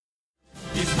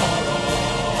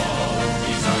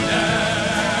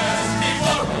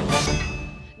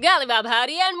Golly Bob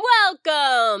Howdy, and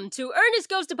welcome to Ernest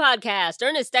Goes to Podcast,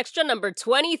 Ernest Extra number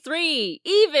 23,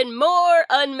 even more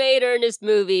unmade Ernest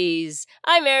movies.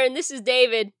 I'm Aaron, this is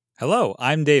David. Hello,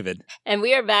 I'm David. And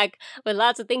we are back with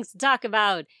lots of things to talk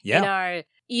about in our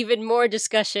even more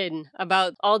discussion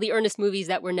about all the Ernest movies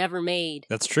that were never made.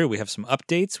 That's true. We have some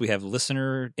updates. We have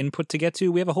listener input to get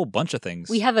to. We have a whole bunch of things.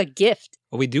 We have a gift.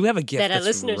 Well, we do have a gift. That That's a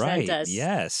listener right. sent us.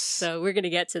 Yes. So we're going to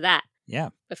get to that. Yeah.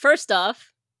 But first off,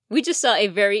 we just saw a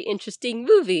very interesting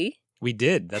movie. We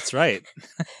did. That's right.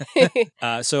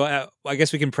 So I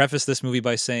guess we can preface this movie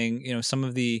by saying, some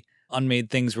of the unmade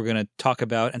things we're going to talk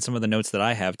about and some of the notes that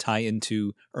I have tie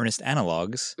into Ernest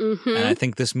analogs. Mm-hmm. And I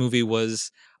think this movie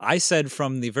I said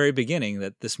from the very beginning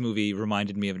that this movie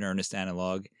reminded me of an Ernest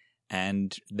analog.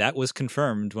 And that was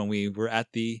confirmed when we were at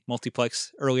the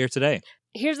multiplex earlier today.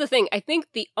 Here's the thing. I think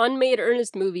the unmade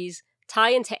Ernest movies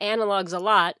tie into analogs a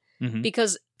lot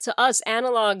because to us,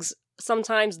 analogs,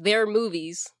 sometimes they're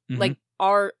movies,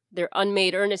 they're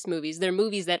unmade Ernest movies. They're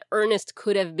movies that Ernest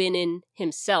could have been in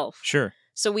himself. Sure.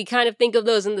 So we kind of think of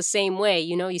those in the same way.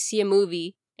 You see a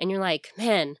movie and you're like,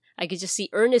 man, I could just see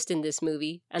Ernest in this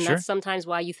movie. And Sure. That's sometimes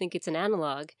why you think it's an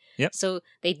analog. Yep. So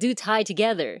they do tie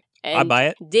together. And I buy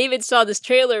it. David saw this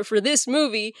trailer for this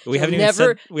movie. We haven't You'll even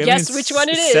never said, guess which one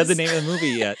it is. Said the name of the movie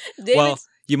yet. David's- Well,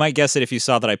 you might guess it if you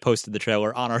saw that I posted the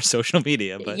trailer on our social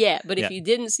media. But if you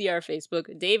didn't see our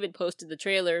Facebook, David posted the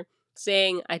trailer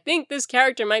saying, I think this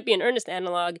character might be an Ernest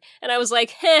analog. And I was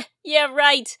like, yeah,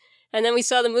 right. And then we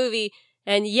saw the movie,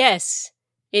 and yes,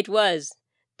 it was.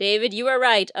 David, you are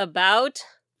right about,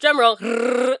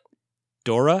 drumroll,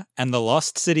 Dora and the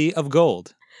Lost City of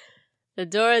Gold. the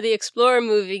Dora the Explorer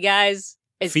movie, guys.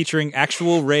 Featuring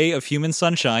actual ray of human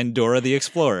sunshine, Dora the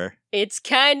Explorer. It's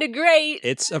kind of great.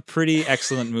 It's a pretty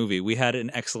excellent movie. We had an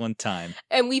excellent time.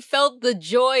 And we felt the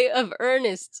joy of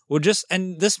Ernest. Well,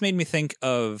 and this made me think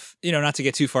of, not to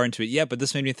get too far into it yet, but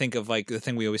this made me think of the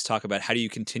thing we always talk about. How do you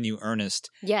continue Ernest?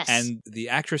 Yes. And the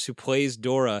actress who plays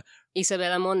Dora.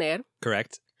 Isabella Moner.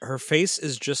 Correct. Her face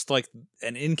is just like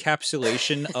an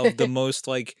encapsulation of the most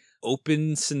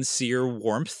open, sincere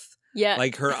warmth. Yeah.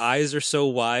 Her eyes are so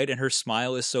wide and her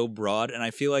smile is so broad. And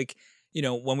I feel like,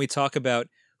 when we talk about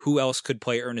who else could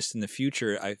play Ernest in the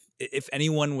future, if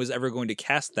anyone was ever going to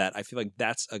cast that, I feel like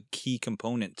that's a key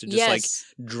component to just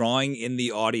drawing in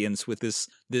the audience with this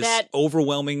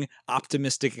overwhelming,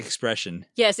 optimistic expression.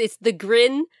 Yes, it's the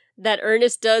grin that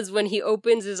Ernest does when he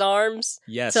opens his arms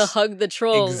to hug the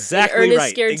troll. Exactly Ernest right.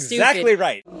 Scared Exactly Stupid.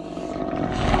 right.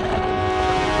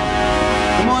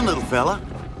 Come on, little fella.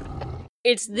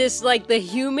 It's this, the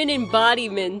human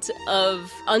embodiment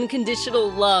of unconditional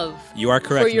love. You are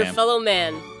correct, for your ma'am. fellow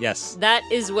man. Yes. That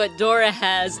is what Dora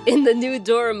has in the new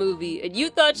Dora movie. And you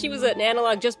thought she was an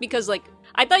analog just because,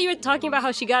 I thought you were talking about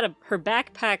how she got her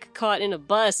backpack caught in a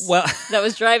bus that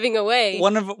was driving away.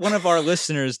 One of our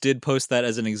listeners did post that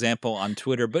as an example on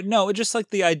Twitter, but no, it's just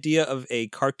the idea of a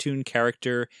cartoon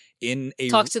character in a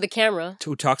talks to the camera.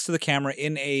 Who talks to the camera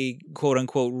in a quote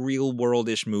unquote real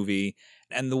world-ish movie.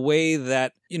 And the way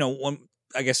that,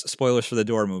 I guess spoilers for the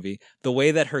Dora movie, the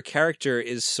way that her character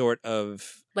is sort of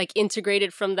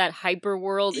integrated from that hyper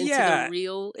world into the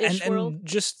real-ish world. And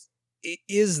just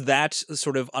is that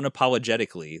sort of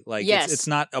unapologetically. Yes. It's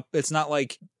not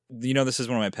like, this is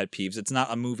one of my pet peeves. It's not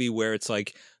a movie where it's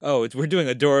we're doing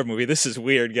a Dora movie. This is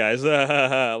weird, guys.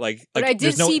 But I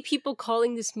did see people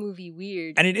calling this movie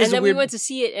weird. And it is we went to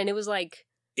see it and it was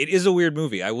it is a weird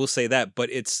movie, I will say that, but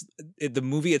the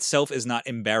movie itself is not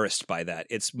embarrassed by that.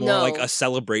 It's more like a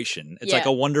celebration. It's like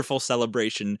a wonderful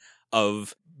celebration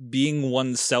of being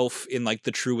oneself in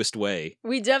the truest way.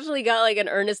 We definitely got an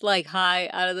Ernest high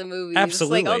out of the movie.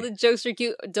 Absolutely. All the jokes are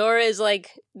cute. Dora is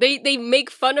they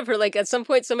make fun of her. At some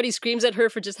point somebody screams at her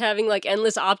for just having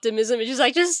endless optimism and she's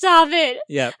just stop it.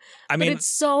 Yeah. But it's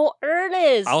so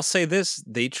earnest. I'll say this,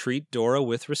 they treat Dora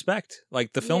with respect.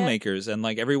 The filmmakers and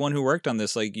everyone who worked on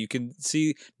this, you can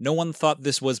see no one thought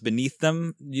this was beneath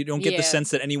them. You don't get the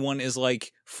sense that anyone is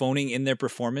phoning in their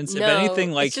performance. No, if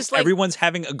anything, it's just everyone's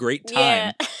having a great time.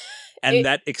 Yeah. And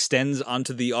that extends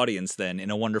onto the audience then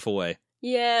in a wonderful way.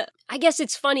 Yeah. I guess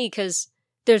it's funny because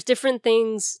there's different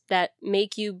things that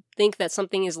make you think that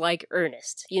something is like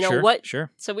Ernest. What?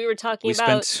 Sure. So we were talking we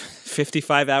about... spent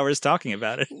 55 hours talking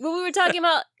about it. What we were talking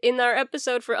about in our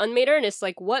episode for Unmade Ernest,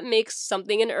 what makes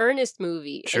something an Ernest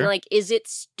movie? Sure. And is it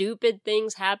stupid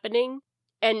things happening?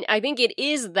 And I think it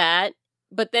is that,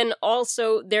 but then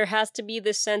also there has to be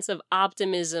this sense of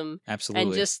optimism. Absolutely.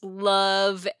 And just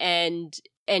love and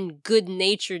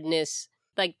good-naturedness.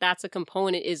 That's a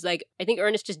component is I think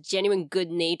Ernest just genuine good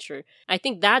nature. I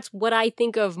think that's what I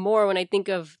think of more when I think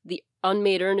of the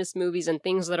unmade Ernest movies and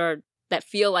things that are that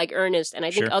feel like Ernest. And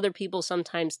I think Sure. other people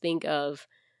sometimes think of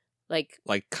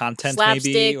like content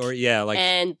slapstick maybe, or like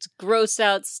and gross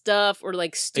out stuff or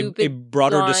like stupid a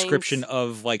broader lines. description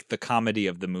of like the comedy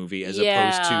of the movie as opposed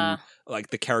Yeah. to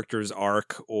like the character's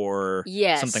arc or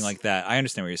Yes. something like that. I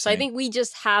understand what you're So saying. I think we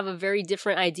just have a very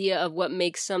different idea of what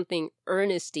makes something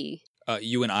earnesty.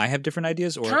 You and I have different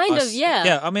ideas, or Kind of, us? yeah.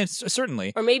 Yeah, I mean,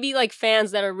 certainly. Or maybe like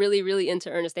fans that are really, really into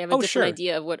Ernest. They have a different sure.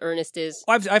 idea of what Ernest is.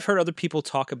 I've heard other people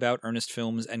talk about Ernest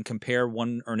films and compare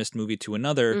one Ernest movie to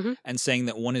another, Mhm. and saying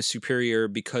that one is superior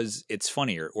because it's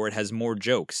funnier or it has more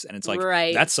jokes, and it's like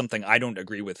Right. that's something I don't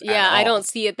agree with. Yeah, at I all. don't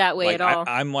see it that way Like, at all.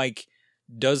 I'm like,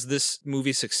 does this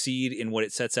movie succeed in what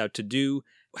it sets out to do?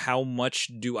 How much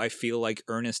do I feel like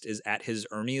Ernest is at his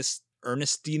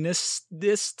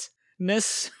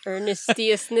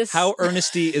Ernestiousness. How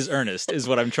earnesty is Ernest is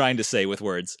what I'm trying to say with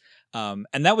words. And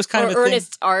that was kind or of a thing.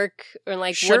 Ernest's arc, or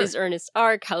like Sure. what is Ernest's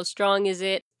arc? How strong is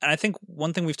it? And I think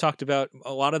one thing we've talked about,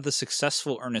 a lot of the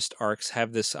successful Ernest arcs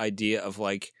have this idea of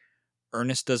like,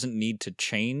 Ernest doesn't need to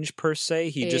change per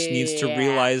se. He just needs to Yeah.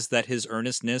 realize that his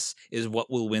earnestness is what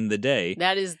will win the day.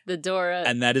 That is the Dora.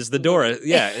 And that is the Dora.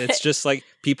 Yeah, it's just like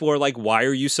people are like, "Why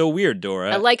are you so weird,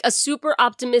 Dora?" Like a super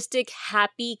optimistic,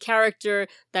 happy character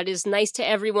that is nice to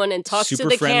everyone and talks Super to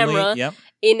the friendly. camera Yep.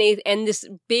 in this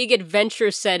big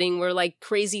adventure setting where like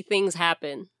crazy things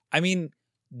happen. I mean,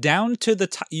 down to the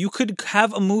you could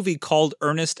have a movie called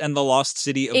Ernest and the Lost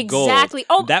City of Gold. Exactly.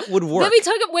 Oh, that would work. let me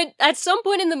talk about when at some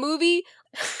point in the movie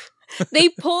they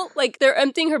pull like they're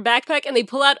emptying her backpack and they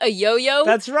pull out a yo-yo.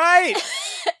 That's right.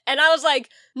 And I was like,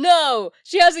 no,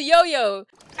 she has a yo-yo.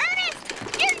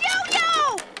 Ernest, your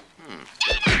yo-yo!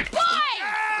 Get it, boy!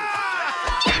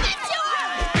 Give it to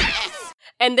her! Yes!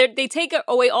 And they take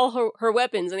away all her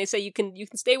weapons and they say you can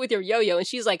stay with your yo-yo. And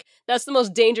she's like, that's the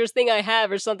most dangerous thing I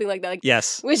have, or something like that. Like,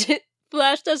 Yes. which it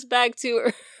flashed us back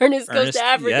to Ernest Goes to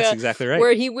Africa, Yes, exactly right.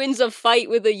 where he wins a fight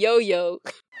with a yo-yo.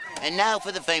 And now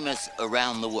for the famous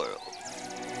Around the World.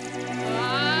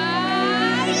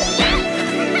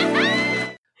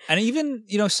 And even,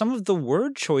 some of the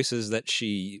word choices that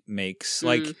she makes,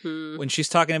 like Mhm. when she's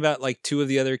talking about like two of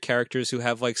the other characters who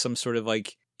have like some sort of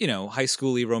like, high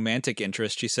schooly romantic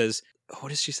interest, she says, what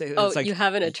does she say? Oh, It's like, you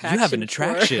have an attraction. You have an for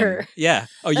attraction. her. Yeah.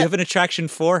 Oh, you have an attraction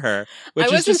for her. Which I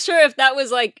is wasn't just, sure if that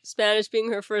was like Spanish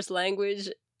being her first language.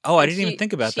 Oh, I and didn't even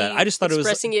think about that. she I just thought it was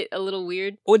expressing it a little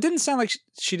weird. Well, it didn't sound like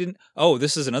she didn't. Oh,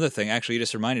 this is another thing. Actually, you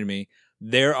just reminded me.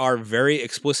 There are very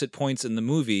explicit points in the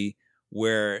movie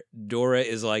where Dora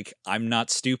is like, "I'm not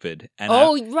stupid." And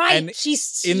Right. and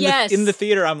She's in the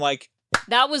theater, I'm like,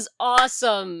 that was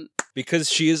awesome. because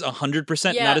she is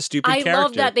 100% not a stupid I character.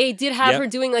 love that they did have Yep. her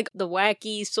doing like the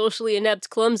wacky, socially inept,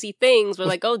 clumsy things. Where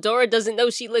like, oh, Dora doesn't know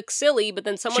she looks silly, but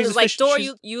then someone She's is like, efficient- Dora,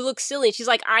 she's- you look silly. And she's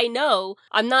like, I know,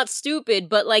 I'm not stupid,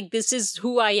 but like this is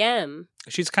who I am.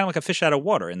 She's kind of like a fish out of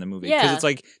water in the movie because Yeah. it's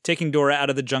like taking Dora out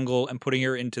of the jungle and putting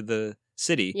her into the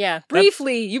city. Yeah,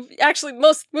 briefly.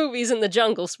 Most movies in the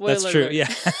jungle. Spoiler. That's true. alert. Yeah,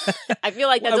 I feel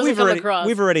like that Well, doesn't we've come already, across.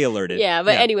 We've already alerted. Yeah,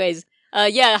 but anyways,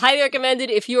 highly recommended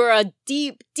if you are a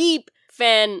deep, deep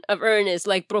fan of Ernest,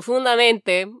 like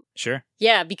profundamente. Sure.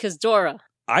 Yeah, because Dora.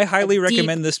 I highly deep-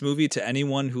 recommend this movie to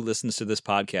anyone who listens to this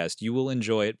podcast. You will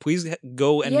enjoy it. Please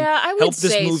go and Yeah, I would help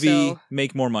this say movie so.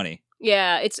 make more money.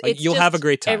 Yeah, it's You'll just have a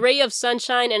great a time. ray of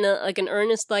sunshine and like an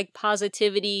Ernest like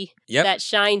positivity Yep. that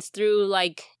shines through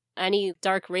like any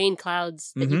dark rain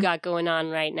clouds that you Mhm. got going on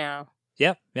right now.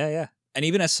 Yeah. And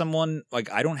even as someone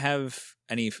like I don't have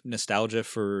any nostalgia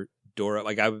for Dora.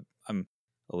 Like I'm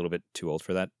a little bit too old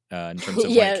for that in terms of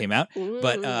when Yeah. it came out.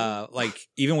 But like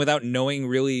even without knowing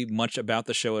really much about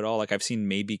the show at all, like I've seen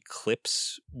maybe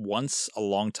clips once a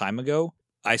long time ago.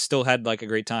 I still had like a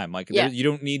great time. Like Yeah. you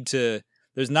don't need to.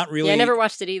 There's not really. I never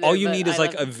watched it either. All you but need is I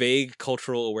like love- a vague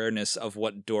cultural awareness of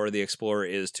what Dora the Explorer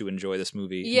is to enjoy this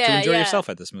movie. Yeah, to enjoy yeah. yourself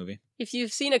at this movie. If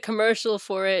you've seen a commercial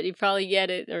for it, you probably get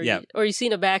it, or Yeah. or you've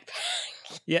seen a backpack.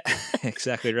 Yeah,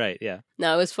 exactly right. Yeah.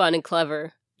 No, it was fun and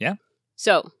clever. Yeah.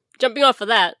 So jumping off of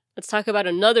that, let's talk about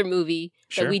another movie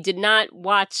Sure. that we did not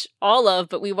watch all of,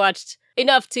 but we watched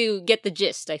enough to get the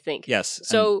gist, I think. Yes.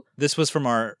 So- and this was from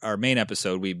our main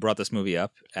episode. We brought this movie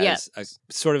up Yeah. as a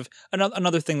sort of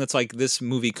another thing that's like this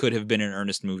movie could have been an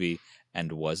Ernest movie,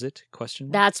 and was it? Question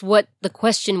mark? That's what the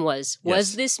question was.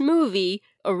 Was Yes. this movie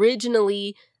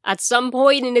originally, at some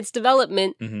point in its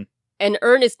development, Mhm. an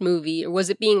Ernest movie, or was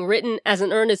it being written as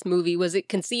an Ernest movie? Was it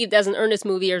conceived as an Ernest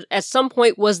movie, or at some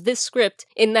point was this script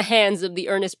in the hands of the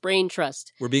Ernest Brain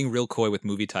Trust? We're being real coy with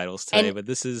movie titles today, And- but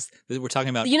we're talking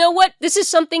about You know what? This is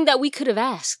something that we could have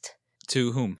asked.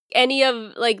 To whom? Any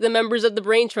of like the members of the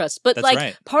Brain Trust. But That's like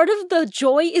right. part of the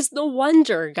joy is the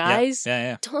wonder, guys.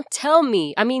 Yeah. Don't tell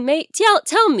me. I mean,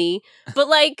 tell me, but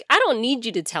like I don't need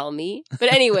you to tell me.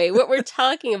 But anyway, what we're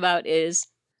talking about is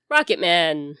Rocket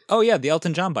Man. Oh yeah, the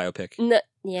Elton John biopic.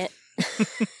 Yeah.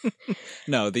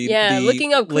 No, the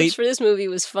looking up clips late, for this movie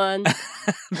was fun.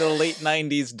 the late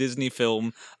 90s Disney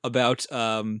film about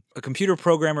a computer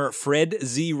programmer, Fred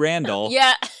Z. Randall,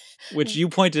 Yeah. which you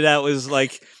pointed out was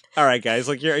like, all right, guys,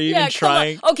 like, are you even Come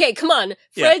trying? on. Okay, come on.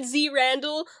 Yeah. Fred Z.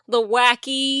 Randall, the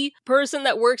wacky person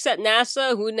that works at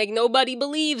NASA who like nobody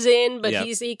believes in, but Yep.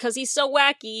 because he's so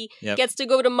wacky, Yep. gets to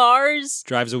go to Mars.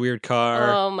 Drives a weird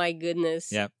car. Oh my goodness.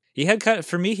 Yeah. He had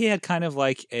for me, he had kind of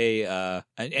like a,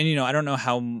 and you know, I don't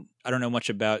know much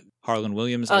about Harlan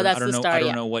Williams. Oh, that's I don't the know, star, I don't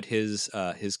yeah. know what his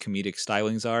comedic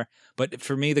stylings are. But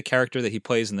for me, the character that he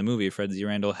plays in the movie, Fred Z.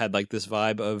 Randall, had like this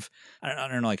vibe of, I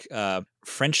don't know, like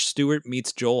French Stewart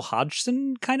meets Joel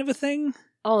Hodgson kind of a thing.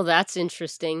 Oh, that's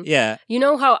interesting. Yeah. You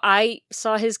know how I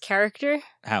saw his character?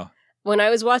 How? When I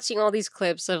was watching all these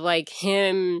clips of like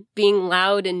him being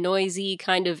loud and noisy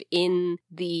kind of in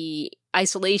the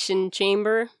isolation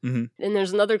chamber. Mhm. And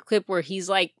there's another clip where he's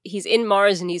in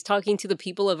Mars and he's talking to the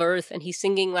people of Earth and he's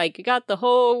singing like, "You got the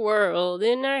whole world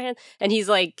in our hands." And he's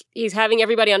having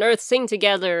everybody on Earth sing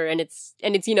together and it's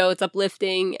it's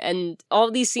uplifting, and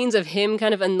all these scenes of him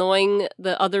kind of annoying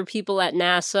the other people at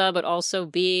NASA, but also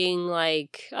being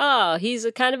like, oh, he's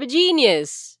a kind of a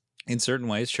genius. In certain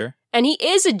ways, sure. And he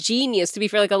is a genius, to be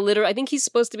fair, I think he's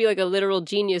supposed to be like a literal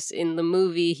genius in the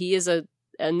movie. He is a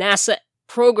NASA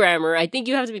programmer. I think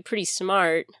you have to be pretty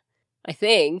smart, I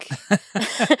think.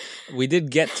 We did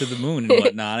get to the moon and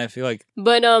whatnot. I feel like,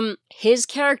 But his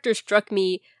character struck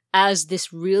me as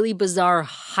this really bizarre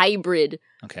hybrid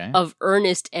okay, of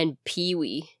Ernest and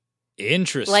Pee-wee.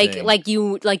 interesting.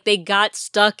 Like they got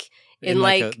stuck in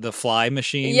like the fly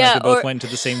machine. Yeah, like they both or- went to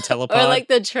the same telepod. or like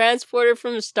the transporter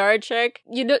from Star Trek.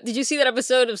 Did you see that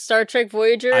episode of Star Trek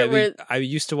Voyager where I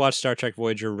used to watch Star Trek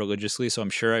Voyager religiously, so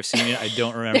I'm sure I've seen it. I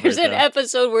don't remember. there's it, an though.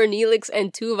 episode where Neelix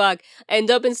and Tuvok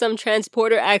end up in some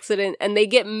transporter accident and they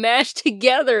get mashed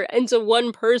together into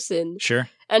one person. Sure.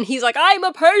 And he's like, "I'm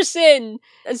a person,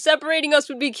 and separating us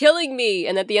would be killing me."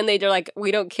 And at the end, they're like,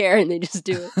 "We don't care," and they just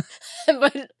do it.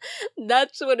 But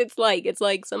that's what it's like. It's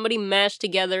like somebody mashed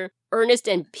together Ernest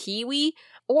and Pee-wee,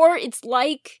 or it's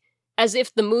like as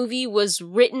if the movie was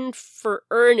written for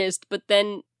Ernest, but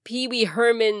then Pee-wee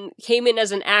Herman came in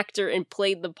as an actor and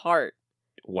played the part.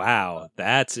 Wow,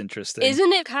 that's interesting.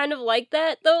 Isn't it kind of like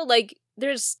that, though? Like,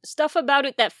 there's stuff about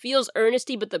it that feels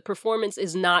earnesty, but the performance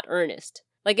is not earnest.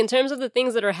 Like, in terms of the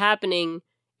things that are happening,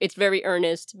 it's very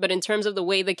earnest, but in terms of the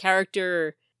way the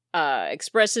character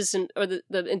expresses,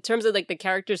 in terms of, like, the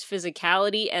character's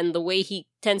physicality and the way he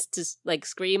tends to, like,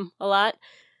 scream a lot,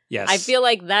 Yes. I feel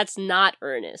like that's not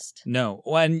earnest. No.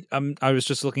 Well, and I was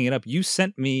just looking it up. You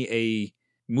sent me a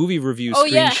movie review Oh,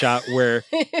 yeah. screenshot where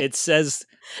it says,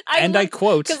 I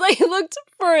quote, Because I looked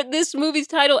for this movie's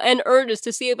title and Ernest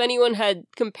to see if anyone had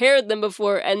compared them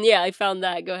before, and yeah, I found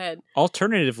that. Go ahead.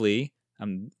 alternatively,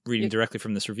 I'm reading directly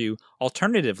from this review,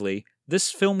 alternatively,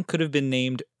 this film could have been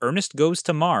named Ernest Goes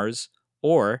to Mars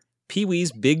or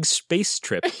Pee-wee's Big Space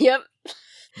Trip. Yep.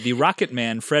 The Rocket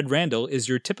Man, Fred Randall, is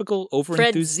your typical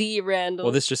Fred Z. Randall.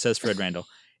 Well, this just says Fred Randall.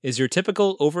 Is your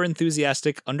typical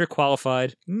overenthusiastic,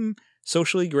 underqualified,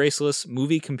 socially graceless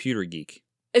movie computer geek.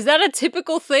 Is that a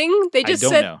typical thing? They just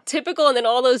don't said know. typical and then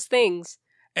all those things.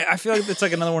 I feel like it's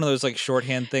like another one of those like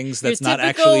shorthand things that's Your not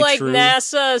typical, actually like, true.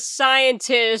 NASA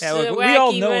scientist. Yeah, look, we wacky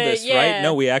all know man, this, yeah. right?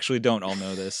 No, we actually don't all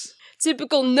know this.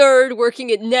 Typical nerd working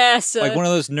at NASA. Like one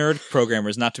of those nerd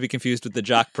programmers, not to be confused with the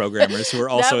jock programmers who are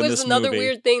also in that this was another movie.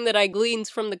 weird thing that I gleaned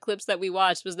from the clips that we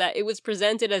watched, was that it was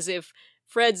presented as if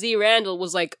Fred Z. Randall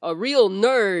was like a real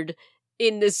nerd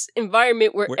in this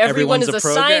environment where everyone is everyone's a a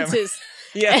programmer. scientist.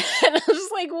 Yeah. And I was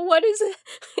like, well, what is it?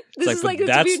 This It's is like, like but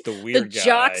this that's weird, the weird the guy.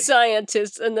 jock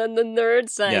scientist and then the nerd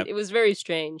scientist. Yep. It was very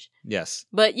strange. Yes.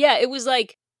 But yeah, it was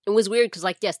weird because,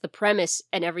 like, yes, the premise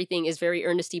and everything is very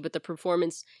earnesty, but the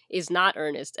performance is not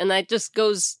earnest. And that just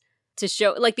goes to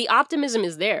show, like, the optimism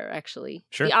is there, actually.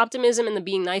 Sure. The optimism and the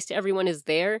being nice to everyone is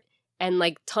there, and,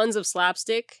 like, tons of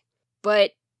slapstick.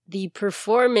 But the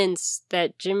performance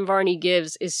that Jim Varney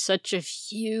gives is such a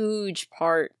huge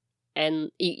part, and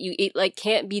it like,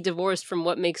 can't be divorced from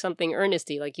what makes something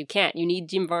earnesty. Like, you can't. You need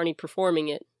Jim Varney performing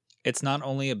it. It's not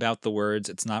only about the words,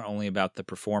 it's not only about the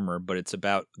performer, but it's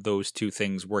about those two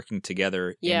things working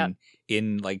together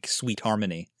in like sweet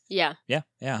harmony. Yeah. Yeah,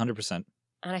 100%.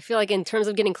 And I feel like in terms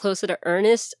of getting closer to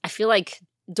Ernest, I feel like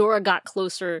Dora got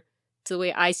closer to the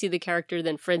way I see the character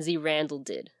than Fred Z. Randall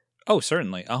did. Oh,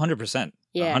 certainly, 100%.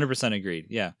 Yeah. 100% agreed.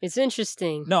 Yeah. It's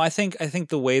interesting. No, I think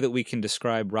the way that we can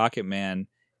describe Rocket Man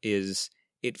is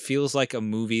it feels like a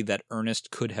movie that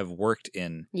Ernest could have worked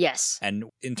in. Yes. And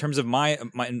in terms of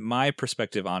my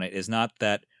perspective on it is not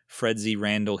that Fred Z.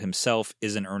 Randall himself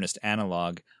is an Ernest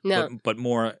analog, No. but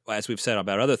more, as we've said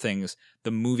about other things,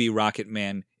 the movie Rocket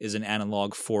Man is an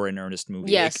analog for an Ernest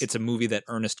movie. Yes. It's a movie that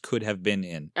Ernest could have been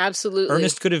in. Absolutely.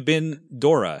 Ernest could have been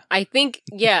Dora. I think,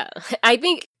 yeah. I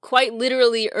think quite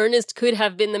literally Ernest could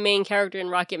have been the main character in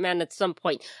Rocket Man at some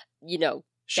point. You know,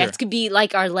 Sure. that could be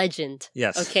like our legend.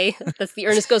 Yes. Okay? That's the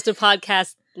Ernest Goes to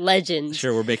Podcast legend.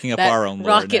 Sure, we're making up That our own lore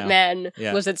Rocket now. Man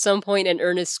Yeah. was at some point an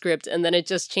Ernest script, and then it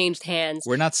just changed hands.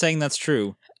 We're not saying that's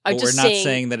true, I'm but we're just not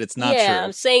saying that it's not yeah, true.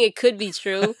 I'm saying it could be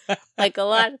true. Like a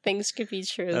lot of things could be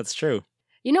true. That's true.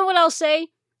 You know what I'll say?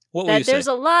 What will you That say? there's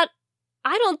a lot.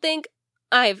 I don't think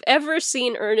I've ever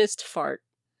seen Ernest fart.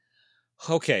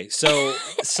 Okay, so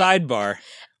sidebar.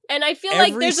 And I feel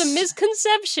like Every there's a s-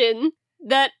 misconception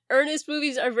that Ernest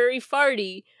movies are very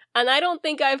farty, and I don't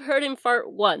think I've heard him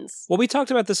fart once. Well, we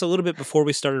talked about this a little bit before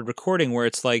we started recording, where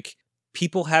it's like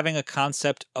people having a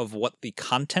concept of what the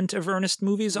content of Ernest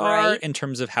movies are Right. in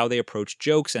terms of how they approach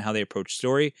jokes and how they approach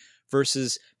story,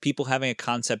 versus people having a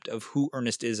concept of who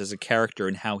Ernest is as a character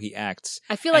and how he acts.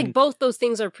 I feel like And- both those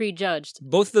things are prejudged.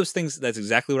 Both of those things, that's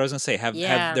exactly what I was going to say, have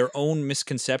Yeah. their own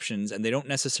misconceptions, and they don't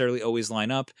necessarily always line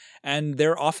up, and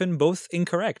they're often both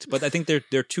incorrect. But I think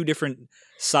they're two different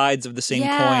sides of the same coin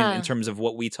Yeah. in terms of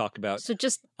what we talk about So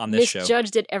just on this show.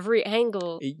 misjudged at every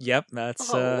angle. Yep, that's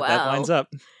Oh, that wow. lines up.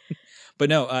 But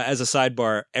no, as a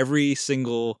sidebar, every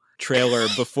single trailer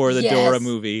before the Yes. Dora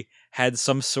movie had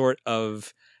some sort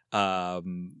of how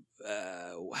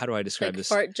do I describe Like this?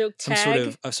 fart joke Some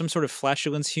tag. some sort of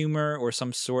flatulence humor or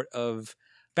some sort of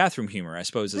bathroom humor, I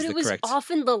suppose, is But the it was correct.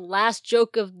 often the last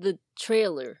joke of the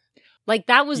trailer. Like,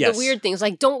 that was Yes. the weird thing. It's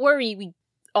like, don't worry, we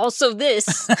also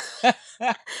this.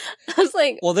 I was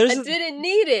like, Well, there's I a- didn't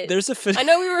need it. There's a I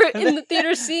know we were in the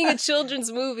theater seeing a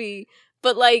children's movie,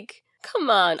 but like, come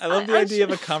on. I love the idea of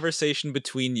should- a conversation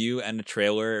between you and a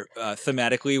trailer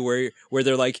thematically where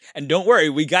they're like, and don't worry,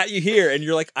 we got you here. And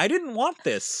you're like, I didn't want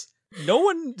this. No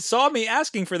one saw me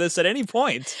asking for this at any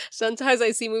point. Sometimes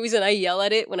I see movies and I yell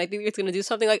at it when I think it's going to do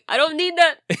something like, I don't need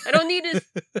that. I don't need it.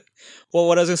 Well,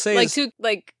 what I was going to say is...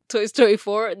 like Toy Story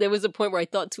 4, there was a point where I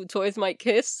thought two toys might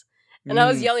kiss. And I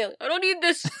was Mm. yelling, I don't need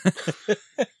this.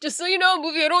 Just so you know,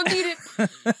 movie, I don't need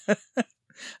it.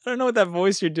 I don't know what that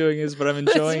voice you're doing is, but I'm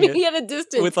It's enjoying me it at a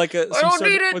distance. with like I don't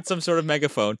need it. with some sort of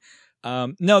megaphone.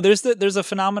 No, there's a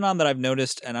phenomenon that I've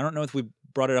noticed, and I don't know if we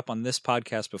brought it up on this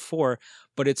podcast before,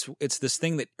 but it's this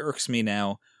thing that irks me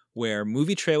now, where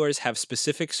movie trailers have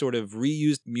specific sort of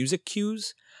reused music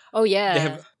cues. Oh, yeah. They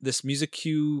have this music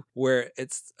cue where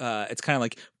it's kind of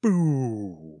like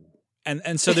boo.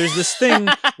 And so there's this thing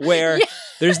where Yeah.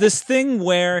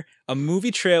 a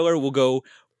movie trailer will go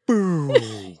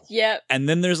boo. Yeah. And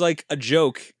then there's like a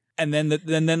joke, and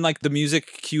then like the music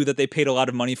cue that they paid a lot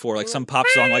of money for, like some pop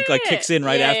song, like kicks in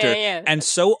right Yeah, after. yeah, yeah. And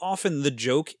so often the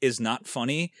joke is not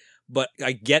funny, but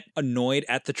I get annoyed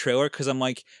at the trailer because I'm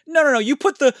like, no, you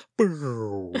put the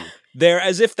brrr there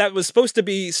as if that was supposed to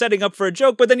be setting up for a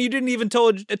joke, but then you didn't even tell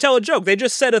a joke. They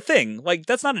just said a thing. Like,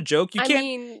 that's not a joke. You I can't.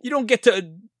 mean, You don't get to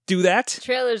do that.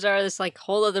 trailers are this like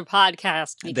whole other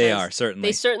podcast. They because are certainly.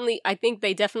 They certainly, I think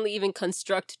they definitely even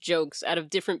construct jokes out of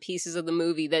different pieces of the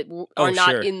movie that Oh, are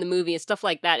not sure. in the movie and stuff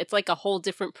like that. It's like a whole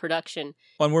different production.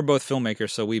 Well, and we're both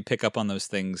filmmakers, so we pick up on those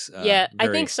things. Yeah, I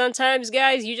very- think sometimes,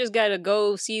 guys, you just gotta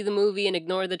go see the movie and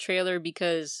ignore the trailer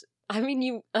because, I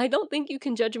mean, I don't think you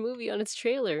can judge a movie on its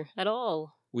trailer at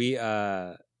all.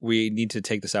 we need to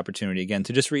take this opportunity again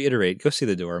to just reiterate: go see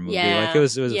the Dora movie. Yeah, Like it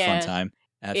was a yeah. fun time.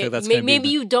 I feel that's Maybe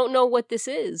you don't know what this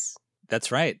is.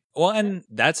 That's right. Well, and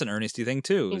that's an Ernesty thing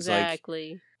too. It's like,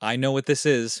 Exactly. I know what this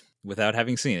is without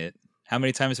having seen it. How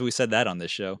many times have we said that on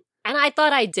this show? And I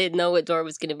thought I did know what Dora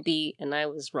was going to be, and I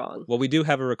was wrong. Well, we do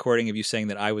have a recording of you saying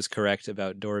that I was correct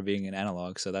about Dora being an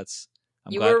analog, so that's.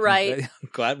 Were right.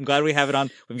 I'm glad we have it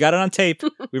on. We've got it on tape.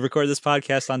 We recorded this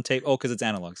podcast on tape. Oh, because it's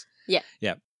analogs. Yeah.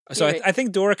 Yeah. So You're right. I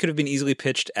think Dora could have been easily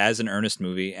pitched as an Ernest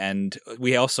movie, and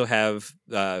we also have.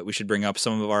 We should bring up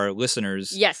some of our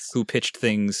listeners Yes. who pitched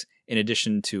things in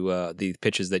addition to the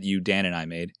pitches that you, Dan, and I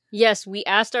made. Yes, we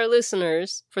asked our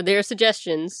listeners for their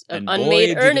suggestions of And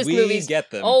unmade boy, Ernest did we movies. get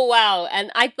them. Oh, wow.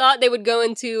 And I thought they would go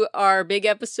into our big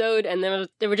episode, and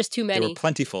there were just too They many. were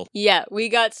plentiful. Yeah, we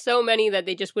got so many that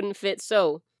they just wouldn't fit.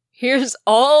 So here's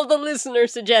all the listener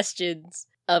suggestions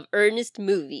of Ernest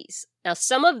movies. Now,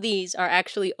 some of these are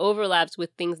actually overlaps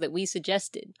with things that we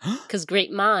suggested, because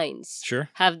great minds Sure.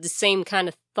 have the same kind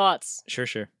of thoughts. Sure.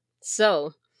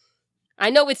 So, I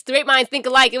know it's Great Minds Think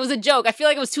Alike. It was a joke. I feel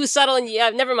like it was too subtle and yeah,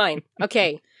 never mind.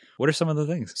 Okay. What are some of the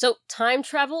things? So time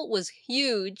travel was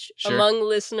huge Sure. among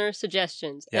listener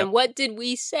suggestions. Yep. And what did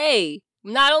we say?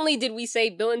 Not only did we say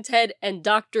Bill and Ted and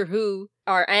Doctor Who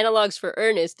are analogs for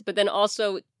Ernest, but then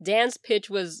also Dan's pitch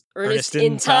was Ernest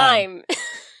in Time.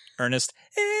 Ernest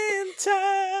in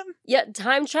Time. Yeah,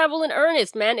 time travel and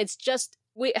Ernest, man. It's just,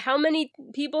 wait, how many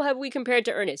people have we compared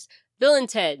to Ernest? Bill and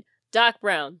Ted, Doc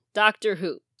Brown, Doctor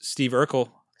Who. Steve Urkel.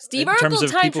 Steve in Urkel, terms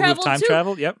of time people travel who've time too.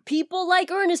 traveled, yep. People like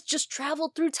Ernest just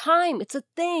travel through time. It's a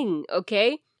thing,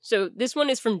 okay? So this one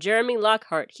is from Jeremy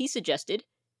Lockhart. He suggested,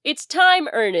 it's time,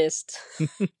 Ernest.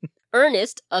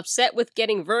 Ernest, upset with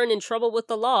getting Vern in trouble with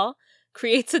the law,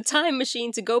 creates a time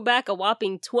machine to go back a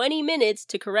whopping 20 minutes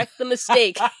to correct the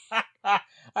mistake. I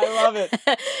love it.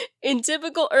 In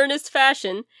typical Ernest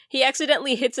fashion, he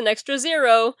accidentally hits an extra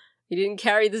zero. He didn't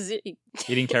carry the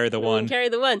He didn't carry the one. Didn't carry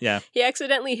the one. Yeah. He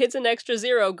accidentally hits an extra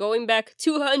zero, going back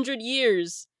 200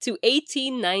 years to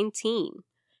 1819.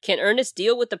 Can Ernest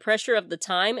deal with the pressure of the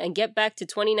time and get back to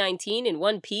 2019 in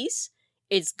one piece?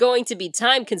 It's going to be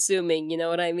time-consuming, you know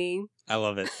what I mean? I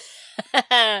love it.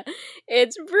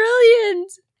 It's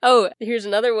brilliant! Oh, here's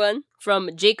another one from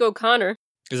Jake O'Connor.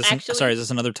 Is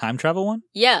this another time travel one?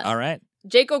 Yeah. All right.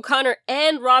 Jake O'Connor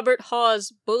and Robert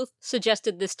Hawes both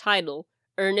suggested this title,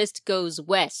 Ernest Goes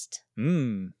West.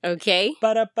 Okay?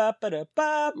 Robert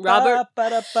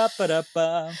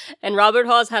and Robert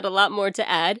Hawes had a lot more to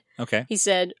add. Okay. He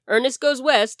said, Ernest Goes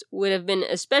West would have been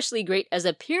especially great as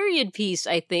a period piece,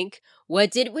 I think.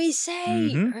 What did we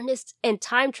say? Mhm. Ernest and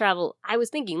time travel. I was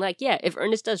thinking, like, yeah, if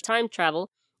Ernest does time travel,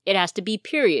 it has to be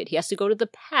period. He has to go to the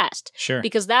past. Sure.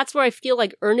 Because that's where I feel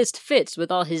like Ernest fits with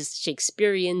all his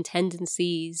Shakespearean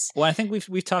tendencies. Well, I think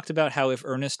we've talked about how if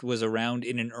Ernest was around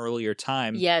in an earlier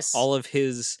time, Yes. all of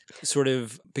his sort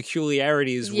of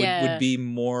peculiarities would be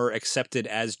more accepted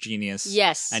as genius.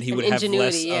 Yes. And he would have less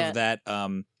ingenuity, yeah.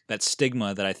 of that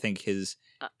stigma that I think his...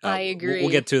 I agree. We'll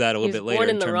get to that a little He was bit later born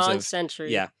in in the terms wrong of...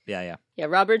 century. Yeah. Yeah,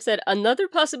 Robert said, another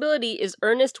possibility is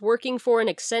Ernest working for an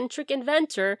eccentric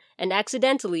inventor and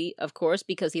accidentally, of course,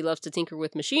 because he loves to tinker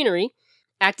with machinery,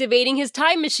 activating his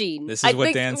time machine. This is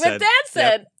what Dan said. What Dan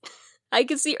said. Yep. I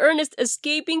could see Ernest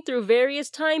escaping through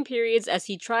various time periods as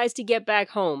he tries to get back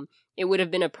home. It would have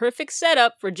been a perfect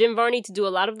setup for Jim Varney to do a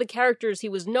lot of the characters he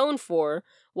was known for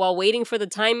while waiting for the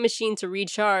time machine to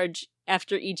recharge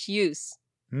after each use.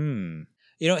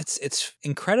 You know, it's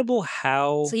incredible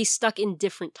how... So he's stuck in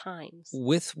different times.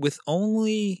 With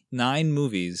only 9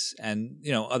 movies and,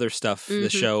 you know, other stuff, the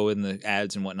show and the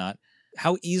ads and whatnot,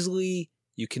 how easily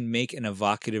you can make an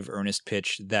evocative Ernest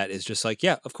pitch that is just like,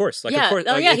 yeah, of course. Like, yeah, of course.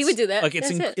 oh like, yeah, he would do that. Like,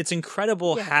 That's it. it's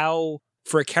incredible Yeah. how,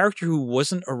 for a character who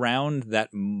wasn't around that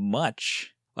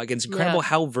much, like, it's incredible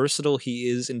how versatile he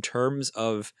is in terms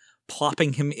of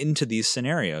plopping him into these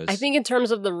scenarios. I think in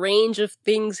terms of the range of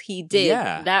things he did,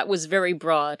 that was very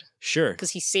broad. Sure.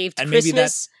 Because he saved and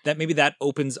Christmas. maybe that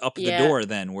opens up the door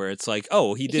then, where it's like,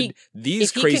 oh, he did these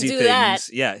if he crazy could do things.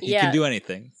 that, He can do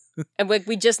anything. And like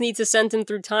we just need to send him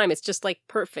through time. It's just like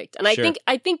perfect. And Sure.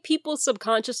 I think people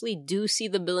subconsciously do see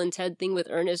the Bill and Ted thing with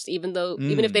Ernest, even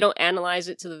if they don't analyze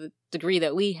it to the degree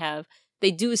that we have. They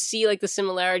do see like the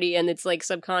similarity, and it's like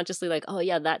subconsciously like, oh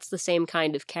yeah, that's the same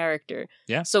kind of character.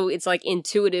 Yeah. So it's like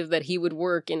intuitive that he would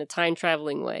work in a time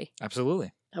traveling way.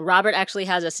 Absolutely. Robert actually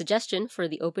has a suggestion for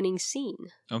the opening scene.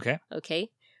 Okay. Okay.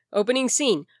 Opening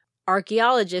scene.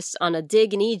 Archaeologists on a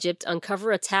dig in Egypt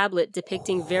uncover a tablet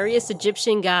depicting various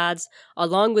Egyptian gods,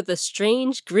 along with a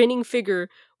strange, grinning figure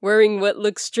wearing what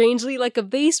looks strangely like a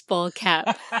baseball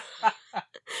cap.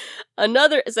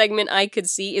 Another segment I could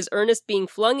see is Ernest being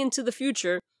flung into the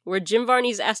future, where Jim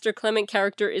Varney's Astor Clement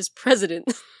character is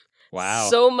president. Wow.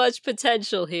 So much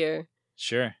potential here.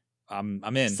 Sure. I'm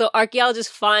in. So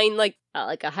archaeologists find like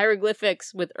a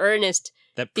hieroglyphics with Ernest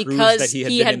that proves because that he had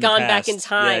been in the gone back past. in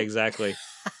time. Yeah, exactly.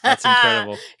 That's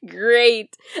incredible.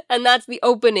 Great. And that's the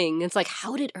opening. It's like,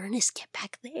 how did Ernest get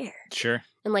back there? Sure.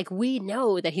 And like, we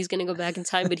know that he's going to go back in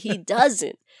time, but he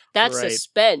doesn't. That's Right.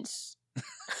 suspense.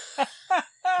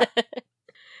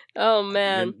 Oh,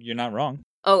 man. You're not wrong.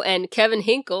 Oh, and Kevin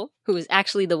Hinkle, who is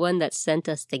actually the one that sent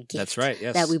us the gift. That's right,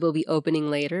 yes. That we will be opening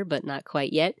later, but not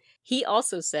quite yet. He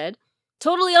also said,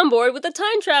 totally on board with the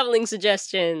time traveling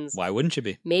suggestions. Why wouldn't you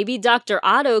be? Maybe Dr.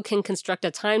 Otto can construct a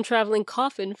time traveling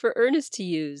coffin for Ernest to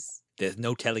use. There's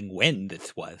no telling when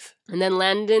this was. And then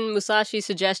Landon Musashi's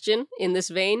suggestion, in this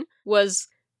vein, was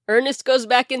Ernest goes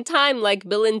back in time like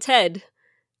Bill and Ted,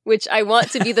 which I want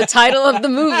to be the title of the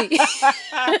movie.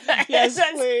 Yes,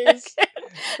 please.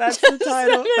 That's the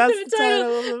title. That's the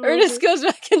title of the movie. Ernest goes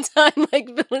back in time like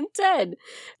Bill and Ted.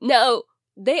 Now,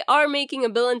 they are making a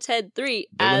Bill and Ted 3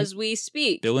 as we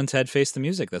speak. Bill and Ted Face the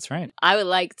Music. That's right. I would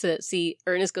like to see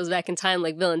Ernest Goes Back in Time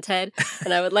like Bill and Ted,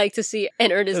 and I would like to see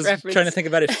an I Ernest was reference. trying to think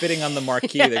about it fitting on the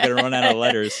marquee. They're going to run out of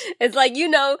letters. It's like,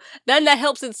 then that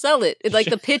helps it sell it. It's like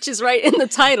the pitch is right in the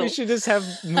title. We should just have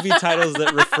movie titles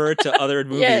that refer to other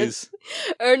movies. Yes.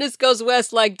 Ernest Goes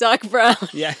West like Doc Brown.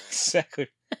 Yeah, exactly.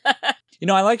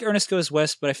 I like Ernest Goes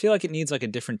West, but I feel like it needs like a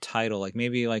different title. Like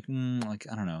maybe like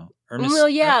I don't know. Ernest, Well,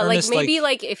 yeah, Ernest, like maybe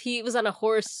like if he was on a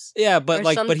horse. Yeah, but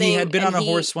or but he had been on something, a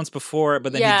and horse once before,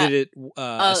 but then Yeah. he did it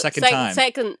a second time.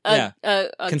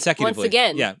 Consecutively. Once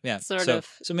again. Yeah. Sort so, of.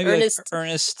 So maybe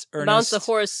Ernest mounts a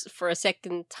horse for a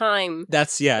second time. I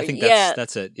think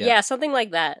that's it. Yeah. Yeah, something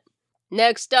like that.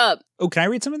 Next up. Oh, can I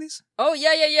read some of these? Oh,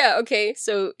 yeah. Okay,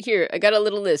 so here, I got a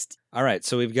little list. All right,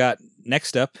 so we've got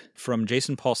next up from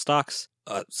Jason Paul Stocks,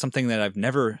 something that I've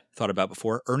never thought about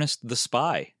before, Ernest the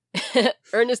Spy.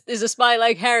 Ernest is a Spy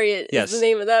Like Harriet is the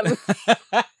name of that movie.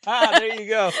 There you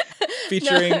go.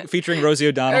 Featuring Rosie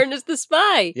O'Donnell. Ernest the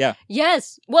Spy. Yeah.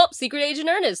 Yes. Well, Secret Agent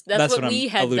Ernest. That's what we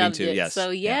had alluding dubbed to, it. yes. So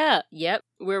yep,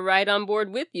 we're right on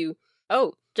board with you.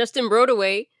 Oh, Justin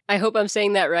Broadway, I hope I'm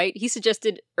saying that right. He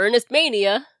suggested Ernest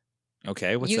Mania.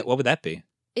 Okay, what would that be?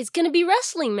 It's going to be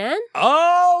wrestling, man.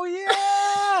 Oh,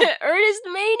 yeah! Ernest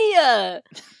Mania.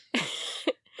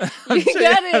 I'm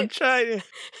it. trying.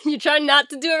 You trying not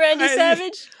to do a Randy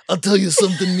Savage? I'll tell you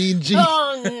something, Mean G.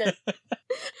 Oh, no.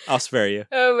 I'll spare you.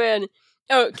 Oh, man.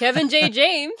 Oh, Kevin J.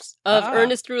 James of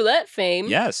Ernest Roulette fame.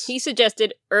 Yes. He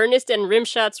suggested Ernest and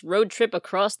Rimshot's road trip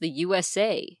across the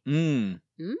USA.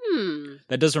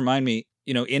 That does remind me,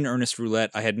 in Ernest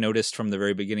Roulette, I had noticed from the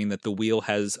very beginning that the wheel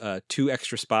has 2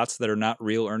 extra spots that are not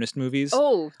real Ernest movies.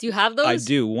 Oh, do you have those? I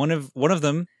do. One of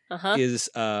them is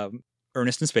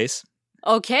Ernest in Space.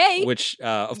 Okay. Which,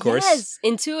 of course. Yes,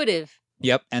 intuitive.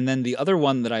 Yep. And then the other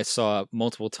one that I saw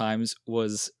multiple times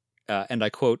was, and I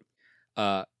quote,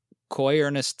 Koi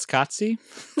Ernest Skatsi,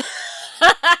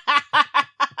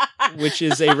 which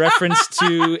is a reference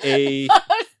to a...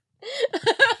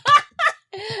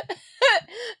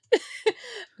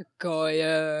 Koi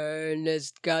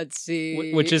Ernest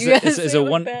Skatsi. Which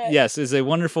is a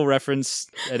wonderful reference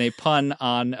and a pun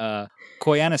on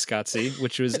Koyaanisqatsi,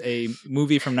 which was a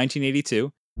movie from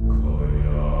 1982.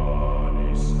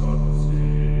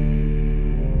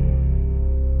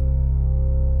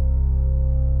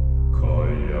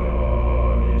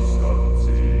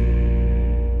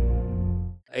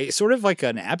 A sort of like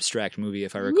an abstract movie,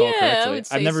 if I recall correctly.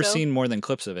 I've never seen more than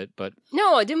clips of it, but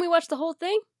no, didn't we watch the whole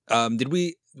thing? Did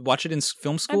we watch it in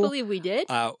film school? I believe we did.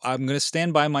 I'm going to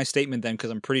stand by my statement then,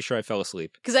 because I'm pretty sure I fell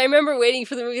asleep. Because I remember waiting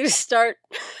for the movie to start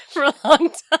for a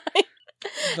long time.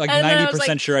 Like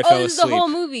 90% sure I fell asleep. This is the whole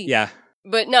movie. Yeah.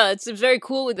 But no, it's very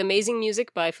cool with amazing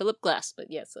music by Philip Glass.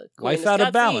 But yes, Life Out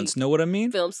of Balance. Know what I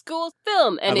mean? Film school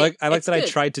film. And I like that good. I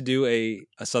tried to do a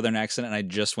southern accent and I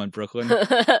just went Brooklyn.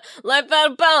 Life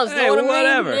Out of Balance. Hey, know what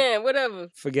whatever. I mean? Yeah, whatever.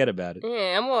 Forget about it.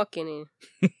 Yeah, I'm walking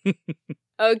in.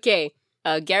 Okay.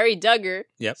 Gary Duggar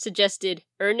suggested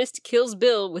Ernest Kills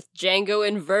Bill with Django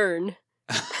and Vern.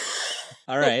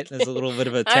 All right. There's a little bit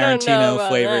of a Tarantino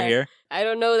flavor here. I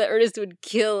don't know that Ernest would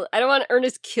kill. I don't want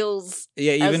Ernest kills.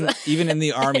 Yeah, even in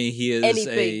the army, he is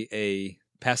a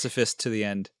pacifist to the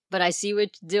end. But I see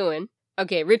what you're doing.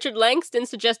 Okay, Richard Langston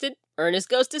suggested Ernest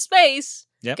Goes to Space.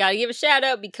 Yep. Gotta give a shout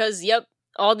out because,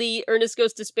 all the Ernest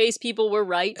Goes to Space people were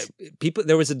right.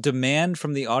 There was a demand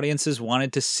from the audiences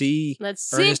wanted to see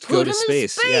Ernest go to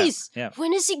space. Yeah.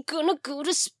 When is he gonna go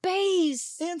to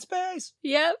space? In space.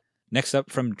 Yep. Next up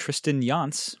from Tristan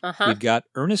Yance, we've got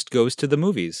Ernest Goes to the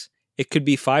Movies. It could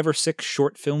be 5 or 6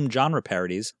 short film genre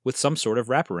parodies with some sort of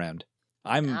wraparound.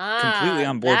 I'm completely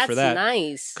on board for that. That's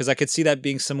nice. Because I could see that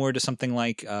being similar to something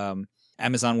like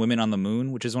Amazon Women on the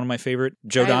Moon, which is one of my favorite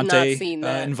Joe Dante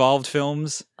involved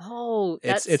films. Oh,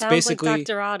 that it's sounds basically like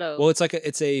Dr. Otto. Well,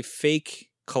 it's a fake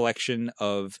collection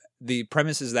of the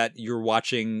premise is that you're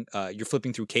watching you're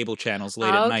flipping through cable channels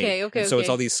late at night. Okay. So it's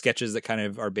all these sketches that kind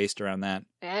of are based around that.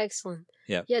 Excellent.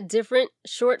 Yeah. Yeah, different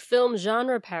short film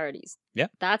genre parodies. Yeah.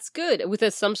 That's good. With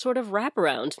some sort of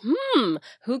wraparound.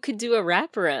 Who could do a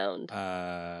wraparound?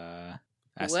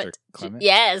 Esther Clement?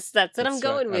 Yes, that's what I'm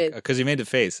going with. Because you made a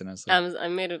face, and I was like, I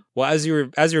made a. Well, as you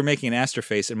were making an Astor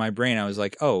face in my brain, I was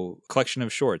like, oh, collection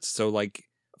of shorts. So like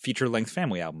feature length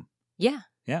family album. Yeah.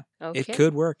 Yeah. Okay. It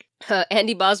could work.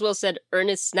 Andy Boswell said,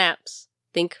 "Ernest snaps.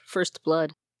 Think First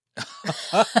Blood."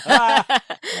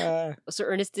 So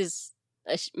Ernest is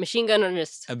Machine Gun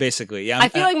Ernest. Basically, yeah. I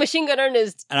feel like Machine Gun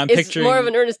Ernest and I'm is picturing more of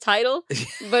an Ernest title,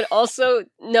 but also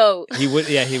no. He would.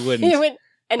 Yeah, he wouldn't. He would.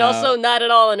 And also not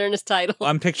at all an Ernest title.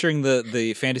 I'm picturing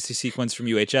the fantasy sequence from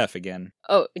UHF again.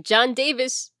 Oh, John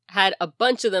Davis had a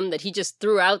bunch of them that he just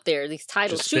threw out there. These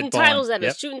titles. Just Shooting spitballing. titles at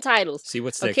Yep. us. Shooting titles. See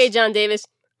what sticks. Okay, John Davis.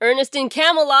 Ernest in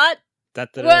Camelot.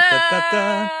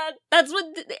 Da-da-da-da-da-da. What? That's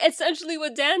essentially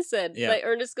what Dan said. Yeah. Like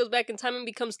Ernest goes back in time and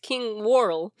becomes King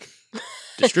Worrell.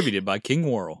 Distributed by King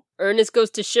Worrell. Ernest goes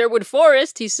to Sherwood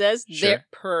Forest, he says. Sure. They're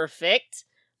perfect.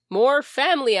 More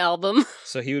family album.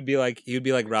 So he would be like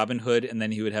Robin Hood, and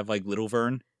then he would have like Little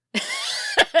Vern.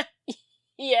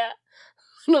 Yeah.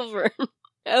 Little Vern.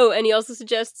 Oh, and he also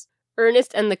suggests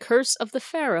Ernest and the Curse of the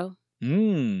Pharaoh.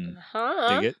 Dig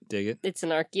it. It's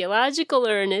an archaeological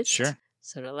Ernest. Sure.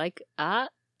 Sort of like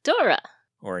Dora.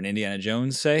 Or an Indiana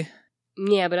Jones, say.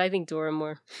 Yeah, but I think Dora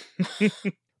more.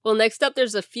 Well, next up,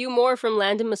 there's a few more from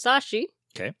Landon Musashi.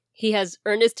 Okay. He has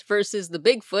Ernest versus the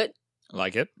Bigfoot.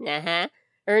 Like it. Uh-huh.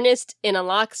 Ernest in a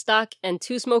lock, stock, and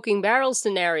two smoking barrels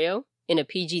scenario, in a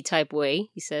PG-type way,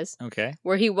 he says, Okay.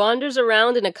 where he wanders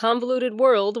around in a convoluted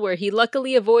world where he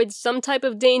luckily avoids some type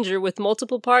of danger with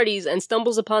multiple parties and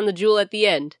stumbles upon the jewel at the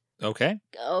end. Okay.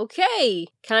 Okay.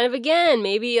 Kind of again,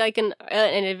 maybe like an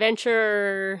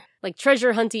adventure, like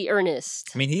treasure hunty Ernest.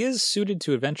 I mean, he is suited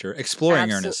to adventure.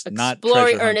 Exploring Ernest, not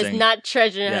Exploring treasure Ernest, hunting. not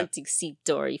treasure Yeah. hunting. See,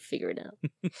 Dory, figure it out.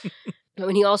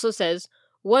 And he also says,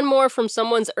 one more from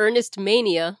someone's Ernest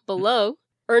mania below.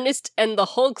 Ernest and the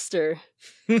Hulkster.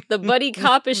 The buddy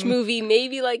copish movie,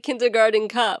 maybe like Kindergarten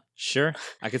Cop. Sure.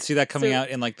 I could see that coming So, out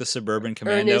in like the Suburban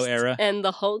Commando Ernest era. and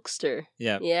the Hulkster.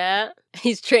 Yeah. Yeah.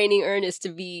 He's training Ernest to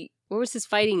be, what was his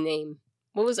fighting name?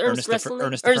 What was Ernest wrestling?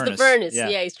 Ernest the Furnace. Yeah.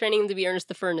 Yeah. He's training him to be Ernest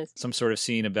the Furnace. Some sort of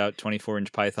scene about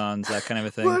 24-inch pythons, that kind of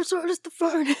a thing. Where's Ernest the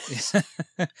Furnace?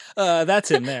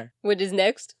 That's in there. What is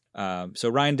next? So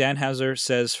Ryan Danhauser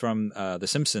says from The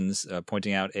Simpsons,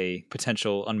 pointing out a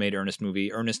potential unmade Ernest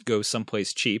movie, Ernest Goes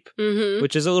Someplace Cheap, Mm-hmm.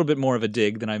 which is a little bit more of a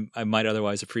dig than I might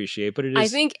otherwise appreciate, but it is... I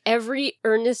think every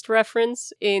Ernest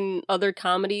reference in other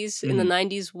comedies in the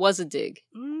 90s was a dig.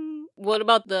 What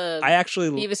about the I actually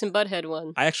Beavis and Butthead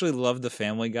one? I actually love the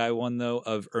Family Guy one, though,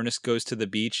 of Ernest goes to the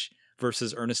beach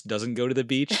versus Ernest doesn't go to the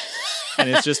beach. And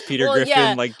it's just Peter Well, Griffin,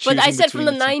 yeah, like, choosing but I said from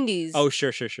the between 90s. Oh,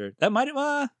 sure. That might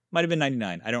have been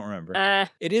 99. I don't remember.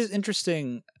 It is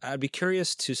interesting. I'd be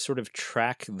curious to sort of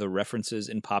track the references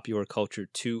in popular culture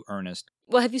to Ernest.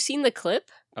 Well, have you seen the clip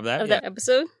Of that? of Yeah. that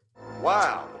episode?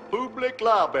 Wow, Public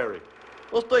Library.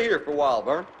 We'll stay here for a while,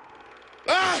 Vern.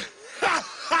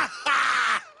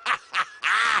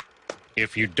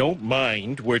 If you don't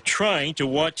mind, we're trying to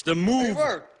watch the Hey, movie.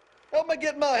 Vern, help me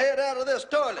get my head out of this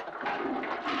toilet.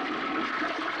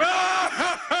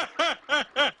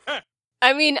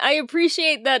 I mean, I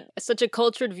appreciate that such a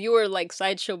cultured viewer like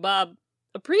Sideshow Bob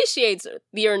appreciates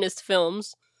the Ernest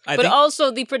films. I But think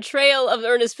also, the portrayal of the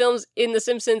Ernest films in The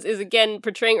Simpsons is, again,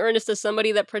 portraying Ernest as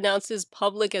somebody that pronounces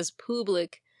public as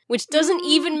public, which doesn't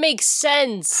even make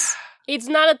sense. It's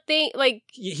not a thing, like...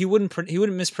 he wouldn't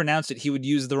mispronounce it. He would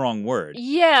use the wrong word.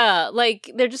 Yeah,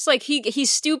 like, they're just like,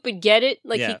 he's stupid, get it?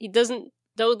 Like, Yeah. he doesn't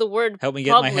know the word Help me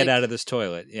get public. my head out of this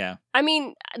toilet. Yeah. I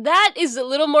mean, that is a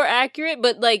little more accurate,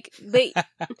 but like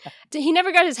he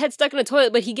never got his head stuck in a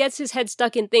toilet, but he gets his head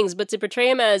stuck in things. But to portray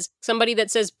him as somebody that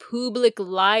says public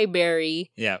library,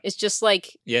 Yeah. it's just like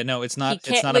Yeah, no, it's not. he It's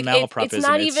can't. not Like, a malapropism. it's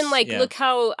not even like yeah. look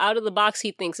how out of the box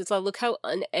he thinks. It's like look how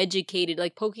uneducated,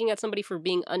 like poking at somebody for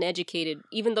being uneducated,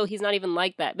 even though he's not even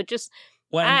like that. But just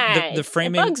When the it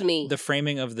framing, bugs me. The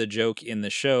framing of the joke in the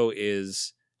show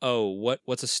is, oh,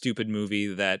 what's a stupid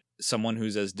movie that someone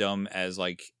who's as dumb as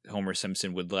like Homer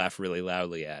Simpson would laugh really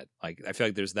loudly at? Like, I feel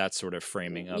like there's that sort of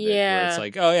framing of it, where Yeah. it's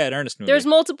like, oh yeah, an Ernest movie. There's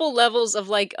multiple levels of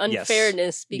like Yes.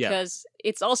 unfairness Yeah. because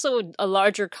it's also a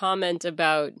larger comment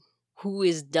about who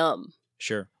is dumb.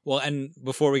 Sure. Well, and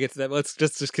before we get to that, let's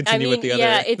just I continue mean, with the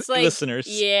yeah, other it's like, listeners.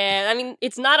 Yeah, I mean,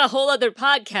 it's not a whole other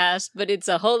podcast, but it's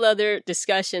a whole other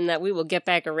discussion that we will get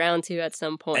back around to at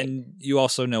some point. And you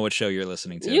also know what show you're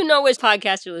listening to. You know which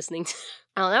podcast you're listening to.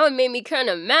 Oh, that one made me kind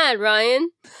of mad, Ryan.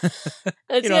 You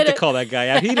don't have to call that guy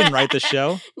out. He didn't write the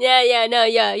show.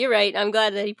 Yeah, you're right. I'm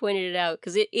glad that he pointed it out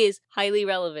because it is highly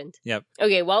relevant. Yep.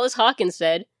 Okay, Wallace Hawkins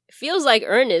said, feels like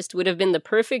Ernest would have been the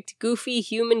perfect goofy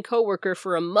human coworker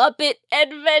for a Muppet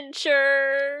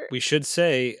adventure. We should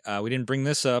say, we didn't bring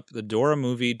this up, the Dora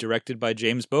movie directed by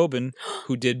James Bobin,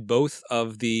 who did both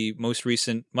of the most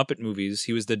recent Muppet movies.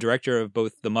 He was the director of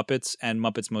both The Muppets and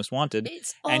Muppets Most Wanted.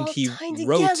 It's all and he tied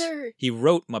wrote together. he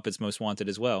wrote Muppets Most Wanted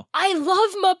as well. I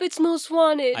love Muppets Most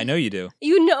Wanted. I know you do.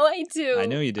 You know I do. I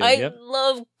know you do, I yep.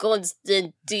 love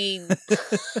Constantine.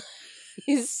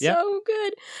 He's Yep. so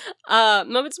good.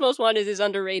 Muppets Most Wanted is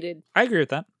underrated. I agree with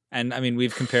that. And I mean,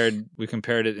 we've compared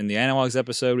it in the Analogs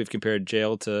episode. We've compared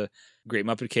Jail to Great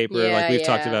Muppet Caper. Yeah, Like we've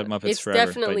talked yeah. about Muppets It's forever.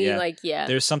 definitely but yeah, yeah.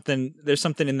 there's something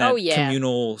in that Oh, yeah.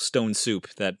 communal stone soup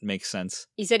that makes sense.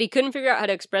 He said he couldn't figure out how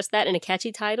to express that in a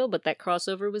catchy title, but that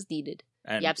crossover was needed.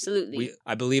 And Yeah, absolutely.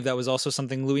 I believe that was also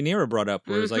something Louis Nero brought up,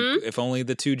 where it was like, if only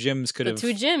the two Jims could The have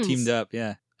two Jims. teamed up.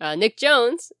 Yeah. Nick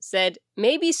Jones said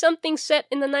maybe something set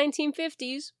in the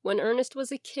 1950s when Ernest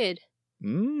was a kid.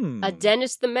 A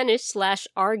Dennis the Menace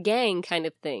 / Our Gang kind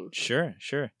of thing. Sure.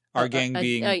 Our gang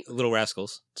being Little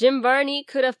Rascals. Jim Varney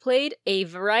could have played a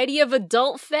variety of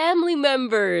adult family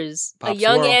members. Pop a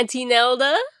young Swirl. Auntie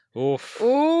Nelda. Oof.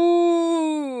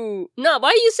 Ooh. No,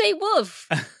 why do you say wolf?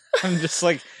 I'm just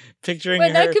like picturing But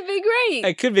her. that could be great.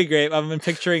 It could be great. I'm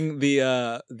picturing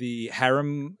the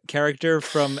harem character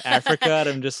from Africa, and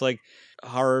I'm just like,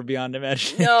 horror beyond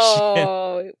imagination.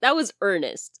 No, that was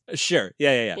Ernest. Sure.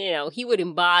 Yeah. You know, he would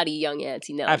embody young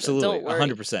Auntie Nelda. Absolutely. Don't worry.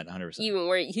 100%. Even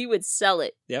where he would sell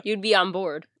it. Yep. You'd be on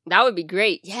board. That would be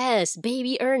great. Yes,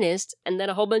 baby Ernest. And then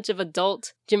a whole bunch of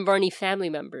adult Jim Varney family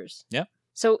members. Yep.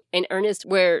 So in Ernest,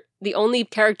 where the only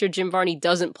character Jim Varney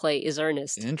doesn't play is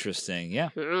Ernest. Interesting. Yeah.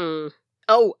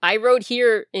 Oh, I wrote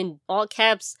here in all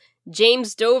caps,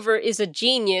 James Dover is a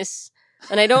genius.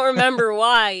 And I don't remember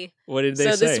why. What did they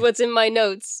say? So this is say? what's in my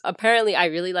notes. Apparently, I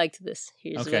really liked this.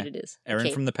 Here's what it is.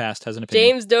 Aaron from the past has an opinion.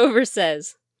 James Dover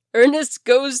says, Ernest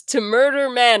goes to Murder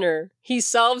Manor. He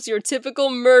solves your typical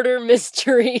murder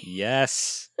mystery.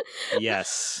 Yes.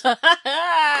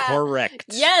 Correct.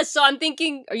 Yes, so I'm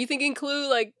thinking, are you thinking Clue?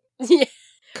 Like, yeah.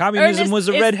 Communism Ernest was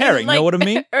a red herring. like, know what I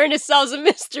mean? Ernest solves a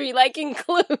mystery, like in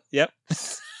Clue. Yep.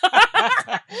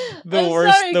 I'm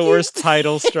the worst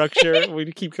title structure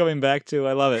we keep coming back to.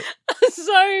 I love it. I'm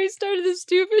sorry, I started this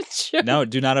stupid show. No,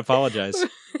 do not apologize.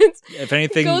 If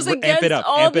anything, goes amp against it up.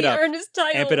 all Amp it the up. Ernest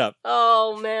titles. Amp it up.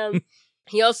 Oh, man.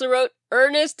 He also wrote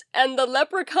Ernest and the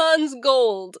Leprechaun's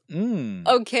Gold.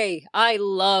 Okay, I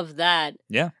love that.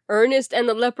 Yeah. Ernest and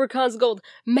the Leprechaun's Gold.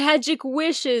 Magic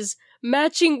wishes.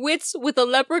 Matching wits with a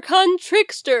leprechaun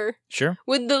trickster. Sure.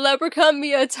 Would the leprechaun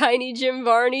be a tiny Jim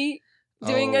Varney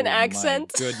doing an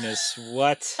accent? My goodness,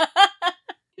 what?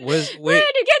 Where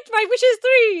to get my wishes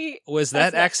 3? Was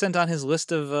that accent on his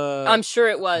list of I'm sure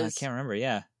it was. I can't remember,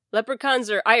 yeah.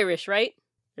 Leprechauns are Irish, right?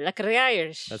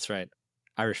 Irish. That's right.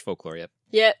 Irish folklore, yep.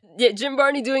 Yeah, Jim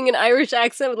Varney doing an Irish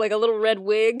accent with like a little red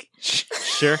wig.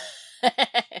 Sure.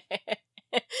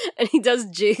 And he does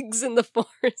jigs in the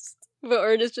forest. But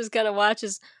Ernest just kind of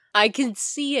watches. I can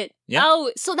see it. Yeah.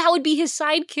 Oh, so that would be his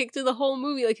sidekick to the whole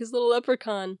movie, like his little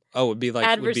leprechaun. Oh, it would be like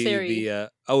adversary. it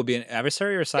would be an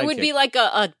adversary or a sidekick? It would be like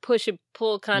a push and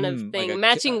pull kind of thing. like a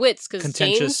matching wits, because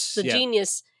James, the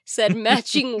genius, said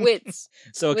matching wits.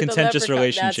 So a with the contentious leprechaun.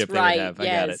 relationship That's they right, would have. I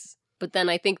yes. got it. But then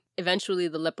I think eventually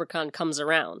the leprechaun comes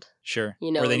around. Sure.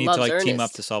 You know, or they need loves to like Ernest. team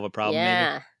up to solve a problem,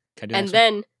 Yeah. maybe. Can I do And this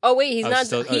then, oh wait, he's not.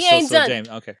 still, he still, ain't still done. James.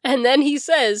 Okay. And then he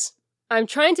says, I'm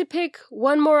trying to pick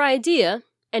one more idea,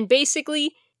 and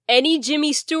basically any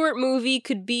Jimmy Stewart movie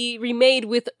could be remade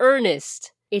with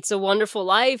Ernest. It's a Wonderful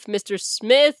Life, Mr.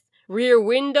 Smith, Rear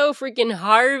Window, freaking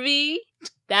Harvey.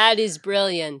 That is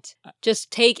brilliant. Just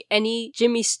take any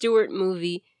Jimmy Stewart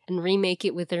movie and remake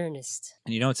it with Ernest.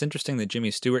 And you know, it's interesting that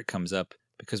Jimmy Stewart comes up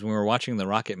because when we were watching the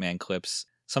Rocket Man clips,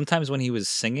 sometimes when he was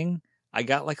singing, I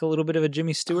got like a little bit of a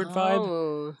Jimmy Stewart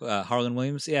vibe. Harlan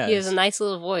Williams, yeah. He has a nice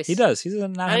little voice. He does. He's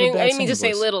not I didn't mean to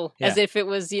say voice. little, Yeah. as if it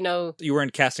was, you know... You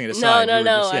weren't casting it aside. No, You were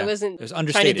just, I wasn't It was trying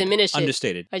understated. to diminish it.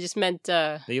 Understated. I just meant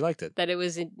That you liked it. that it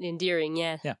was endearing,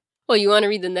 yeah. Yeah. Well, you want to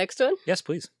read the next one? Yes,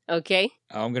 please. Okay.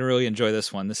 Oh, I'm going to really enjoy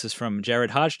this one. This is from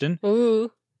Jared Hodgson.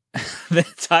 Ooh. The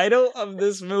title of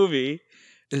this movie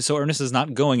is So Ernest is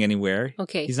not going anywhere.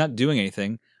 Okay. He's not doing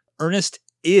anything. Ernest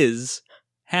is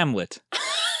Hamlet.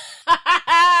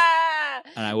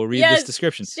 And I will read this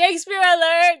description. Shakespeare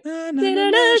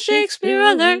alert! Shakespeare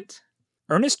alert!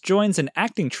 Ernest joins an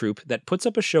acting troupe that puts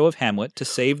up a show of Hamlet to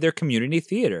save their community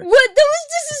theater. What?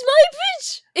 This is my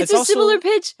pitch! It's a also- similar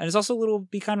pitch. And it's also a little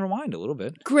Be Kind Rewind a little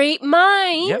bit. Great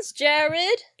minds, Yep.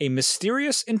 Jared. A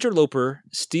mysterious interloper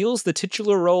steals the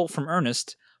titular role from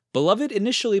Ernest, beloved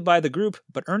initially by the group,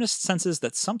 but Ernest senses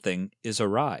that something is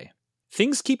awry.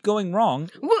 Things keep going wrong,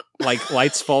 What? like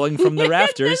lights falling from the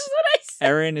rafters. That's what I said.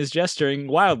 Aaron is gesturing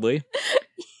wildly.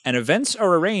 And events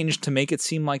are arranged to make it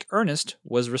seem like Ernest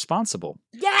was responsible.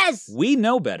 Yes! We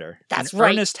know better. That's and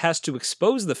right. Ernest has to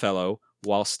expose the fellow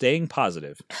while staying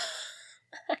positive.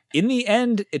 In the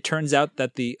end, it turns out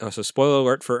that so spoiler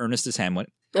alert for Ernest is Hamlet.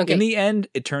 Okay. In the end,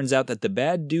 it turns out that the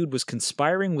bad dude was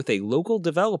conspiring with a local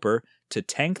developer to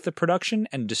tank the production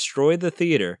and destroy the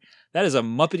theater. That is a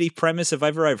Muppety premise if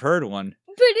ever I've heard one.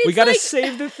 it's We gotta like,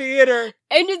 save the theater.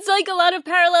 and it's like a lot of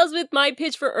parallels with my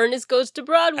pitch for Ernest Goes to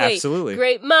Broadway. Absolutely.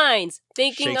 Great minds,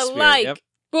 thinking Shakespeare, alike. yep.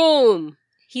 Boom.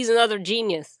 He's another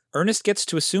genius. Ernest gets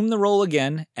to assume the role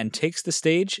again and takes the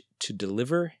stage to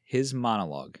deliver his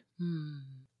monologue.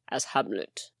 As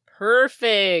Hamlet.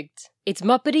 Perfect. It's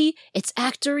Muppety, it's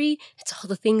actory, it's all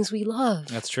the things we love.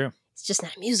 That's true. It's just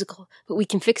not a musical, but we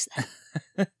can fix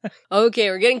that. Okay,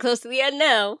 we're getting close to the end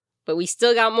now, but we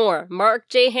still got more. Mark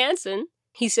J. Hansen,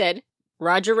 he said,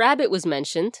 Roger Rabbit was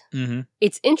mentioned. Mm-hmm.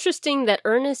 It's interesting that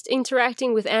Ernest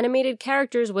interacting with animated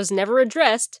characters was never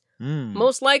addressed,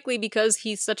 most likely because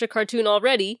he's such a cartoon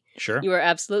already. Sure. You are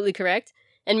absolutely correct.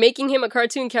 And making him a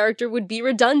cartoon character would be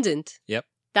redundant. Yep.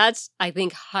 That's, I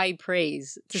think, high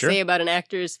praise to Sure. say about an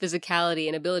actor's physicality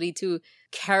and ability to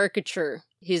caricature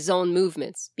his own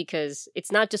movements, because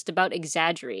it's not just about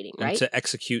exaggerating, And right? to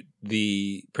execute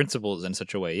the principles in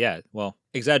such a way. Yeah. Well,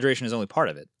 exaggeration is only part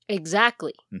of it.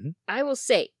 Exactly. Mhm. I will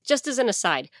say, just as an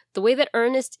aside, the way that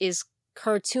Ernest is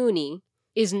cartoony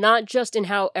is not just in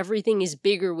how everything is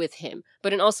bigger with him,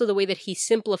 but in also the way that he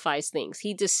simplifies things.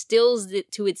 He distills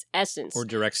it to its essence. Or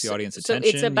directs the audience So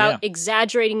attention. it's about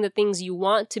exaggerating the things you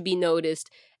want to be noticed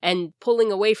and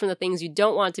pulling away from the things you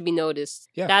don't want to be noticed.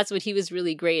 Yeah. That's what he was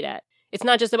really great at. It's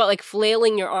not just about like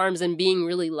flailing your arms and being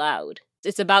really loud.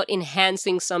 It's about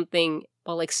enhancing something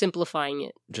while like simplifying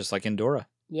it. Just like in Dora.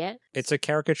 Yeah. It's a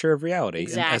caricature of reality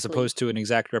as Exactly. opposed to an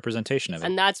exact representation of it.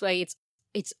 And that's why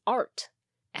it's art.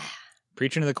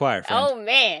 Preaching to the choir, friend. Oh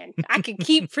man, I could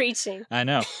keep preaching. I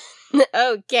know.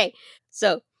 Okay.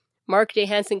 So, Mark J.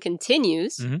 Hansen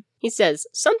continues. Mhm. He says,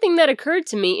 something that occurred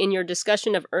to me in your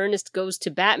discussion of Ernest Goes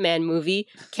to Batman movie,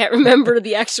 can't remember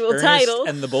the actual Ernest title.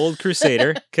 and the Bold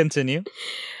Crusader. Continue.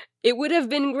 It would have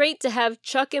been great to have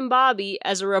Chuck and Bobby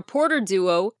as a reporter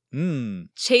duo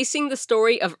chasing the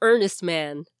story of Ernest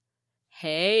Man.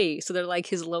 Hey, so they're like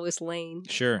his Lois Lane.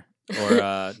 Sure.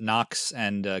 Or Knox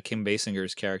and Kim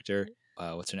Basinger's character.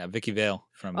 What's her name? Vicky Vale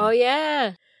from... Oh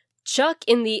yeah. Chuck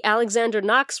in the Alexander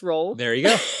Knox role. There you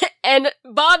go. And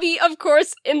Bobby, of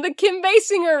course, in the Kim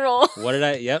Basinger role. What did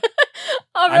I... Yep.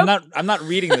 A I'm not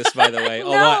reading this, by the way. No.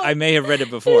 Although I may have read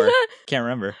it before. Can't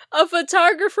remember. A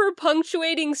photographer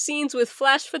punctuating scenes with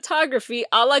flash photography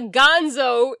a la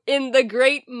Gonzo in The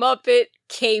Great Muppet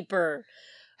Caper.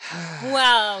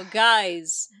 Wow,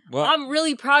 guys. Well, I'm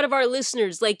really proud of our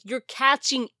listeners. Like, you're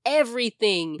catching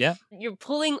everything. Yeah. You're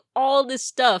pulling all this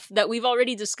stuff that we've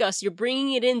already discussed. You're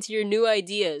bringing it into your new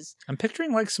ideas. I'm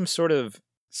picturing like some sort of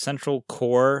central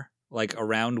core, like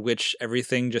around which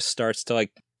everything just starts to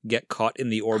like get caught in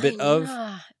the orbit of.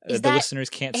 Is The that, listeners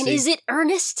can't and see. is it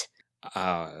Ernest?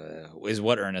 Is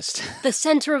what Ernest? The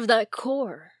center of that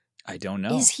core. I don't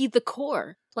know. Is he the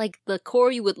core? Like, the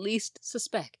core you would least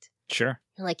suspect. Sure.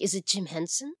 You're like, is it Jim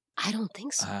Henson? I don't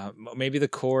think so. Maybe the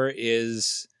core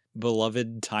is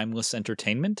beloved timeless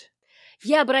entertainment.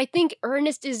 Yeah, but I think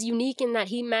Ernest is unique in that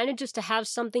he manages to have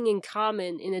something in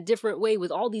common in a different way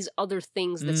with all these other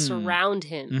things that surround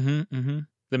him. Mm-hmm, mm-hmm.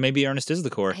 Then maybe Ernest is the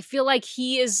core. I feel like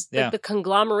he is Yeah. like the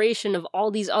conglomeration of all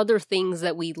these other things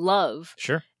that we love.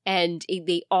 Sure. And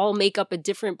they all make up a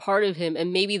different part of him.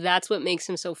 And maybe that's what makes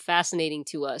him so fascinating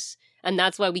to us. And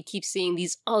that's why we keep seeing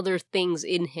these other things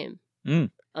in him.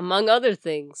 Among other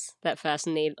things that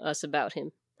fascinate us about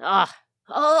him.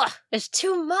 There's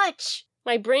too much.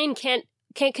 My brain can't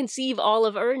conceive all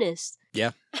of Ernest.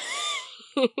 Yeah.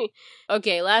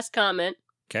 Okay, last comment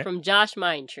Okay. from Josh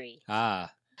Mindtree. I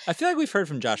feel like we've heard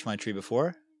from Josh Mindtree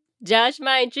before. Josh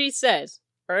Mindtree says,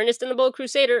 Ernest and the Bold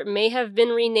Crusader may have been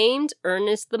renamed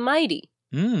Ernest the Mighty.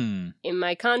 In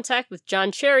my contact with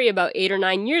John Cherry about 8 or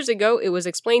 9 years ago, it was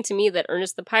explained to me that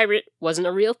Ernest the Pirate wasn't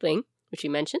a real thing, which he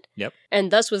mentioned, Yep.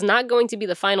 and thus was not going to be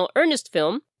the final Ernest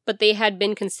film, but they had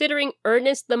been considering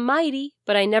Ernest the Mighty,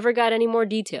 but I never got any more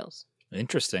details.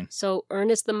 Interesting. So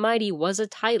Ernest the Mighty was a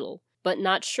title, but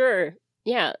not sure.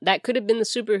 Yeah, that could have been the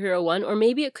superhero one, or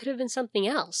maybe it could have been something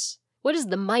else. What does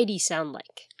the Mighty sound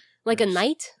like? Like a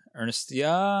knight? Ernest,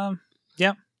 yeah.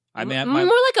 I mean, More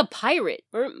like a pirate.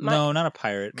 no, not a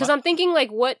pirate. Because I'm thinking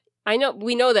like what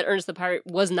we know that Ernest the Pirate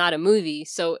was not a movie,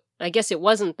 so I guess it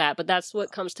wasn't that, but that's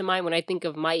what comes to mind when I think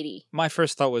of Mighty. My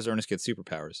first thought was Ernest gets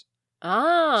superpowers.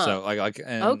 So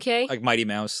okay, like Mighty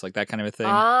Mouse, like that kind of a thing.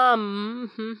 Yeah,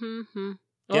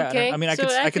 I mean, I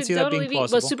could see that being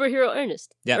plausible. Well, superhero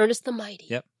Ernest. Yeah. Ernest the Mighty.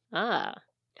 Yep.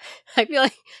 I feel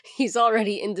like he's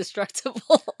already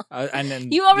indestructible. And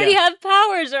then You already have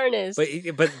powers, Ernest.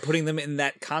 but putting them in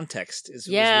that context is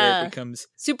where Yeah. it becomes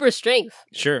Super strength,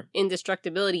 sure.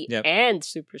 indestructibility, Yep. and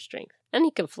super strength. And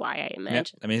he can fly, I Yep.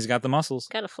 imagine. I mean, he's got the muscles.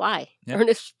 Gotta fly. Yep.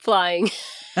 Ernest flying.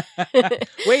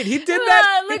 Wait, he did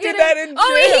that. Look He did at that him. in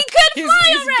Oh, jail. he could fly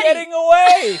He's already. getting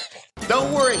away.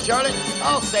 Don't worry, Charlotte.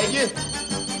 I'll save you.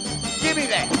 Give me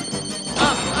that.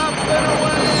 Up and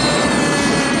away.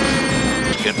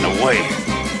 Getting away.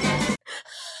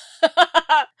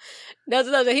 That's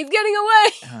another. He's getting away.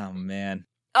 Oh man.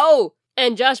 Oh,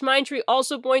 and Josh Mindtree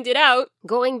also pointed out,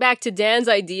 going back to Dan's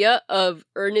idea of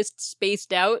Ernest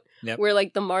spaced out, Yep. where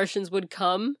like the Martians would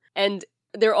come and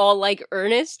they're all like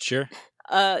Ernest. Sure.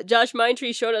 Josh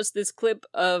Mindtree showed us this clip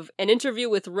of an interview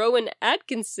with Rowan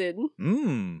Atkinson.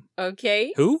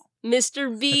 Okay. Who?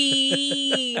 Mr.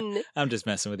 Bean. I'm just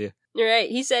messing with you. All right.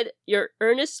 He said, "Your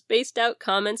Ernest spaced out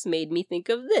comments made me think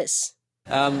of this."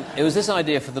 It was this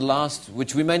idea for the last,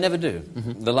 which we may never do,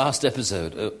 the last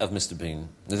episode of Mr. Bean,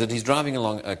 is that he's driving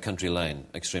along a country lane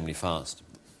extremely fast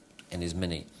in his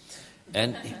Mini,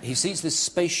 and he sees this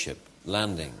spaceship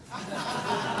landing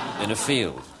in a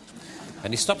field,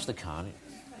 and he stops the car,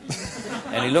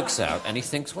 and he looks out, and he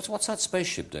thinks, what's that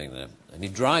spaceship doing there? And he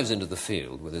drives into the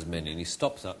field with his Mini, and he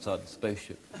stops outside the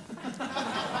spaceship.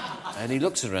 And he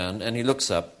looks around, and he looks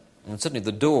up, and suddenly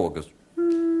the door goes...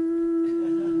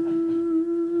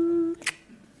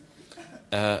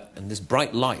 and this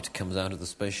bright light comes out of the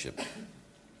spaceship.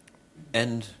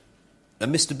 And a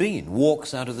Mr. Bean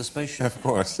walks out of the spaceship. Of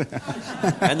course.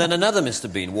 And then another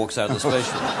Mr. Bean walks out of the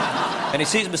spaceship. And he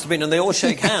sees Mr. Bean, and they all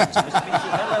shake hands. Mr. Bean says,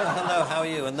 hello, how are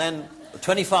you? And then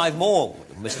 25 more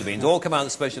Mr. Beans all come out of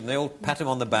the spaceship, and they all pat him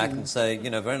on the back and say,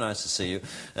 very nice to see you.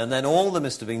 And then all the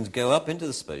Mr. Beans go up into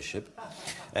the spaceship,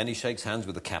 and he shakes hands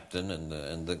with the captain and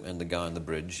the guy on the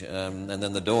bridge. And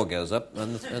then the door goes up,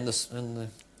 and the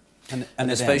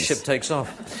spaceship takes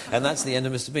off. And that's the end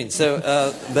of Mr. Bean.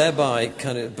 So thereby,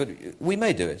 but we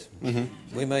may do it.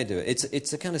 Mm-hmm. We may do it.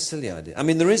 It's a kind of silly idea. I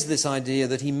mean, there is this idea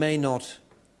that he may not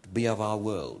be of our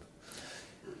world.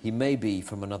 He may be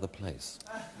from another place.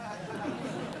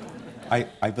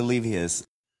 I believe he is.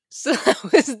 So that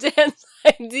was Dan's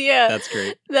idea. That's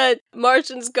great. That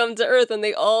Martians come to Earth and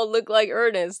they all look like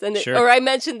Ernest. And Sure. Or I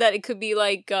mentioned that it could be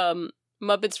like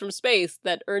Muppets from Space,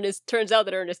 that turns out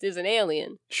that Ernest is an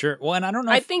alien. Sure. Well, and I don't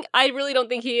know. I really don't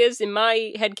think he is. In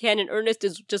my headcanon, Ernest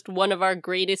is just one of our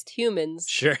greatest humans.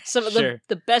 Sure. Some of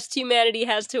the best humanity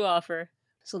has to offer.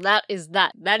 So that is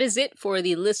that. That is it for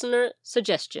the listener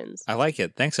suggestions. I like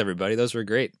it. Thanks, everybody. Those were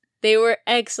great. They were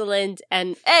excellent.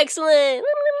 And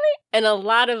a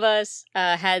lot of us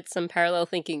had some parallel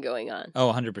thinking going on.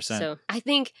 Oh, 100%. So I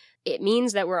think it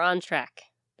means that we're on track.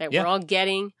 That we're all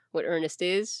getting what Ernest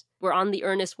is. We're on the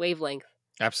Ernest wavelength.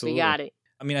 Absolutely. We got it.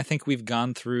 I mean, I think we've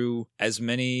gone through as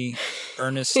many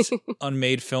Ernest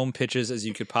unmade film pitches as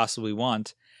you could possibly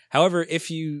want. However, if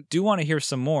you do want to hear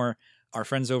some more, our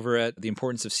friends over at the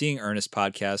Importance of Seeing Ernest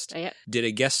podcast did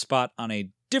a guest spot on a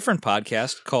different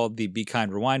podcast called the Be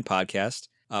Kind Rewind podcast,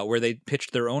 where they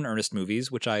pitched their own Ernest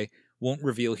movies, which I won't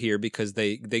reveal here because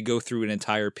they go through an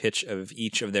entire pitch of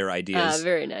each of their ideas.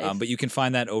 Very nice. But you can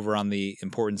find that over on the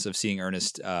Importance of Seeing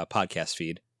Ernest podcast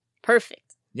feed.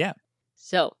 Perfect. Yeah.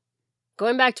 So,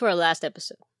 going back to our last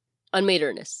episode, Unmade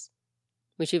Ernest,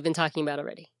 which we've been talking about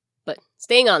already, but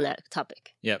staying on that topic.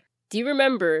 Yep. Do you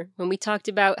remember when we talked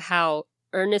about how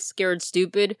Ernest Scared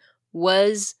Stupid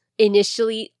was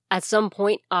initially, at some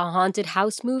point, a haunted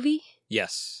house movie?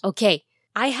 Yes. Okay.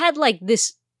 I had like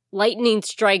this lightning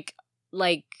strike,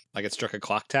 like it struck a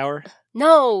clock tower?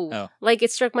 No, Oh. Like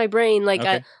it struck my brain. Like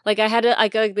Okay. I had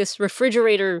like this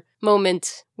refrigerator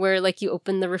moment where like you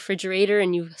open the refrigerator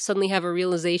and you suddenly have a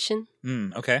realization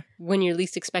Okay. when you're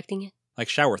least expecting it. Like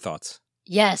shower thoughts.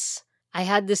 Yes, I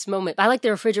had this moment. I like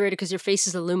the refrigerator because your face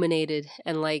is illuminated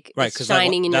and like Right, it's because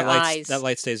shining in your eyes. That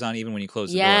light stays on even when you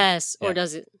close the door. Yes, Yeah. or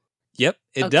does it? Yep,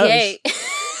 it Okay.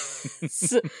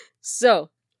 does. So,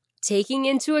 taking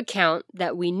into account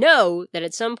that we know that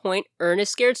at some point,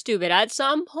 Ernest Scared Stupid at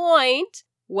some point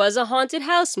was a haunted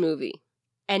house movie.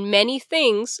 And many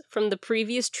things from the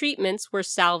previous treatments were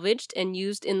salvaged and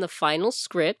used in the final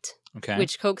script. Okay.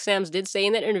 Which Coke Sam's did say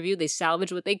in that interview. They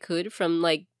salvaged what they could from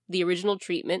like the original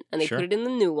treatment and they Sure. put it in the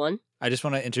new one. I just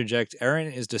want to interject.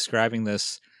 Erin is describing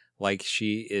this like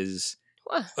she is...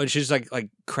 What? Oh, she's like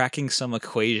cracking some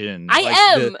equation.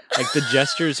 I am! The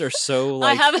gestures are so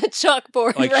like... I have a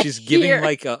chalkboard like right she's giving here.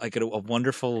 like a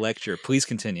wonderful lecture. Please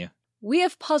continue. We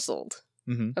have puzzled,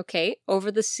 okay,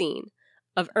 over the scene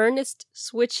of Ernest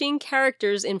switching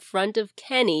characters in front of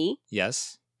Kenny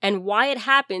Yes. and why it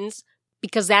happens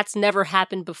because that's never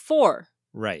happened before.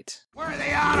 Right. We're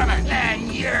the Ottoman,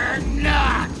 and you're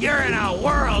not. You're in a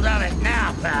world of it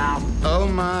now, pal. Oh,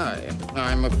 my.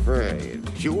 I'm afraid.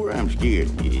 Sure, I'm scared.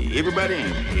 Everybody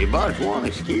in Box 1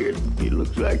 is scared. It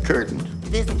looks like curtains.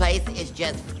 This place is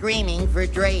just screaming for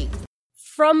Drake.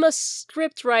 From a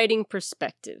script writing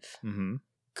perspective,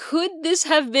 could this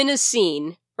have been a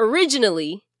scene,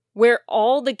 originally, where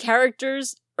all the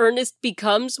characters Ernest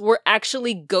becomes were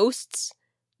actually ghosts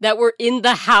that were in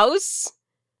the house?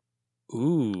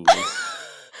 Ooh.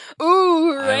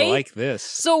 Ooh, right? I like this.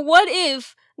 So what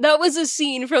if that was a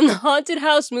scene from the Haunted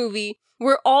House movie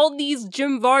where all these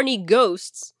Jim Varney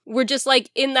ghosts were just like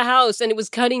in the house and it was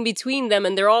cutting between them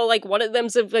and they're all like, one of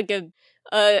them's like a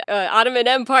Ottoman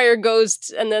Empire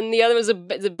ghost and then the other was a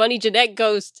Bunny Jeanette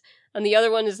ghost and the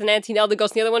other one is an Auntie Nelda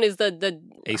ghost and the other one is the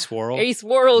Ace Worrell. Ace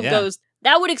Worrell ghost.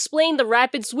 That would explain the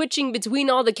rapid switching between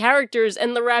all the characters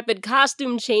and the rapid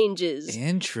costume changes.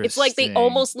 Interesting. It's like they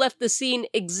almost left the scene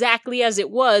exactly as it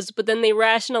was, but then they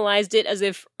rationalized it as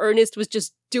if Ernest was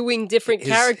just doing different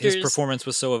characters. His performance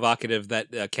was so evocative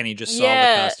that Kenny just saw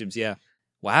the costumes. Yeah.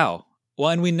 Wow.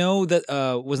 Well, and we know that,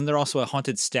 wasn't there also a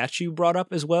haunted statue brought up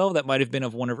as well? That might have been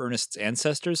of one of Ernest's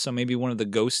ancestors, so maybe one of the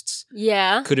ghosts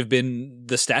could have been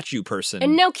the statue person.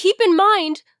 And now keep in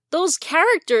mind, those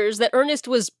characters that Ernest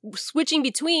was switching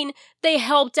between, they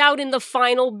helped out in the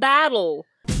final battle.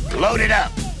 Load it up.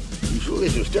 You sure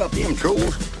this will stop them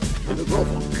trolls? They look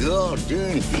awful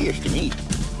goddamn fierce to me.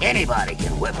 Anybody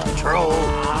can whip a troll.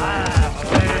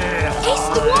 Face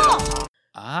the wall!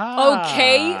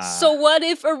 Okay, so what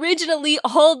if originally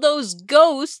all those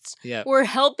ghosts were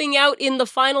helping out in the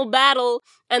final battle,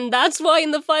 and that's why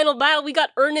in the final battle we got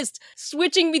Ernest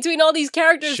switching between all these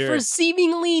characters for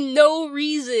seemingly no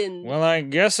reason? Well, I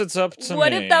guess it's up to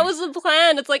What me. if that was the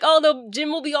plan? It's like, oh, no, Jim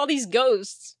will be all these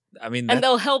ghosts. I mean, and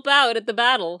they'll help out at the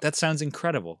battle. That sounds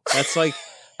incredible. That's like,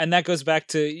 and that goes back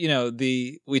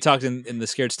to, we talked in the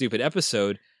Scared Stupid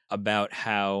episode about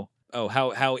how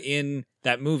in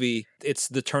that movie, it's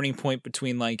the turning point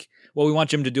between like, well, we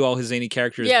want Jim to do all his zany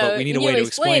characters, but we need a way to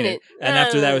explain it. And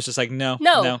after that, it was just like, no.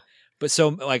 But so,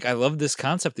 like, I love this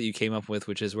concept that you came up with,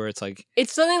 which is where it's like,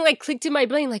 it's something like clicked in my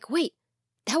brain, like, wait,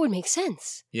 that would make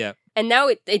sense. Yeah. And now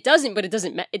it doesn't, but it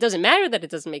doesn't matter that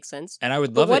it doesn't make sense. And I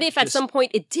would love But what if at some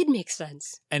point it did make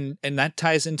sense? And that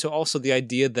ties into also the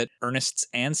idea that Ernest's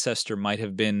ancestor might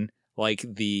have been like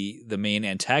the main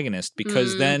antagonist,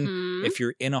 because then if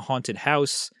you're in a haunted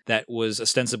house that was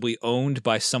ostensibly owned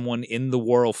by someone in the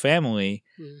Worrell family,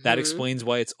 that explains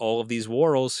why it's all of these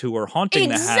Worrells who are haunting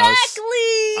the house.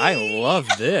 I love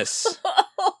this.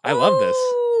 I love this.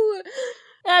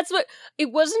 That's what,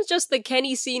 it wasn't just the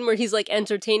Kenny scene where he's like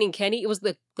entertaining Kenny, it was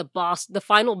the boss, the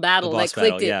final battle that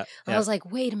clicked it. I was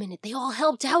like, wait a minute, they all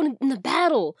helped out in the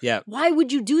battle. Yeah. Why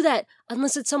would you do that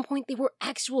unless at some point they were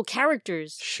actual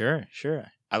characters? Sure.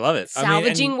 I love it.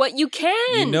 Salvaging what you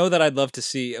can. You know that I'd love to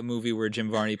see a movie where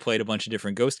Jim Varney played a bunch of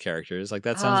different ghost characters. Like,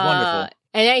 that sounds wonderful.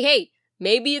 And hey,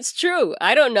 maybe it's true.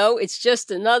 I don't know. It's just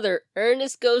another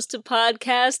Ernest Goes to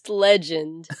Podcast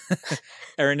legend.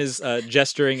 Aaron is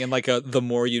gesturing in like a the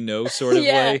more you know sort of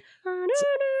way.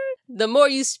 The more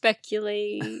you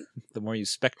speculate. The more you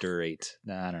spectorate.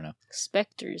 Nah, I don't know.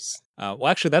 Specters. Well,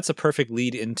 actually, that's a perfect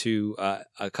lead into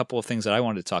a couple of things that I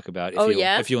wanted to talk about.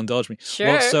 If you'll indulge me. Sure.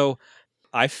 Well, so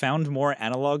I found more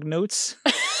analog notes.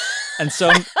 And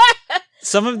so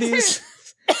some of these...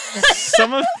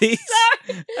 Sorry.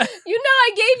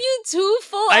 I gave you 2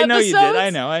 full episodes. I know you did.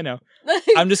 I know.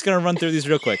 I'm just going to run through these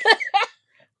real quick.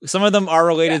 Some of them are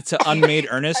related to unmade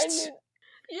Ernests.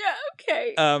 Yeah,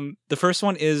 okay. The first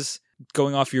one is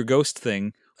going off your ghost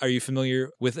thing. Are you familiar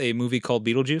with a movie called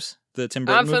Beetlejuice? The Tim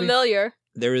Burton movie? I'm familiar.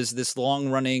 There is this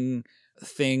long-running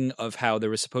thing of how there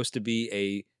was supposed to be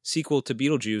a sequel to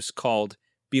Beetlejuice called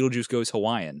Beetlejuice Goes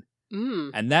Hawaiian.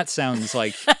 And that sounds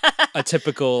like a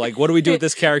typical, like, what do we do with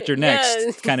this character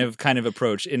next kind of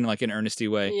approach in like an earnesty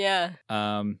way. Yeah.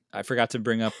 I forgot to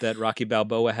bring up that Rocky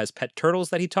Balboa has pet turtles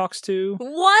that he talks to.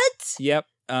 What? Yep.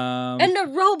 And a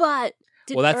robot.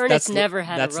 Ernest never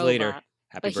had a robot? That's later.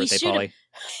 Happy birthday, Polly.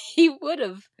 He would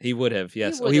have. He would have,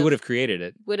 yes. He would have created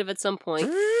it. Would have at some point.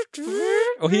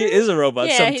 Oh, he is a robot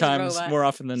sometimes, more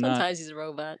often than not. Sometimes he's a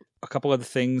robot. A couple other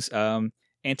things.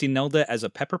 Auntie Nelda as a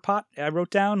pepper pot I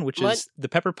wrote down, which is the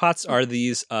pepper pots are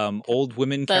these old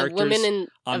women characters women in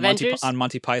Avengers? on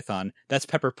Monty Python. That's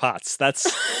Pepper Potts. That's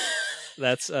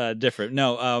different.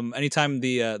 No, anytime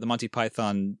the Monty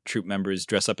Python troupe members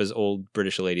dress up as old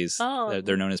British ladies,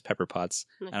 they're known as Pepper Pots.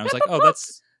 And I was like, oh,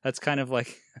 that's kind of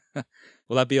like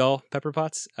Will that be all, Pepper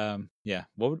Potts? Yeah.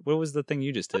 What was the thing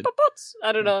you just did? Pepper Potts.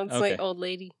 I don't know. It's Okay. like old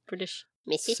lady British.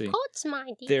 See. Mrs. Potts, my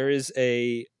dear. There is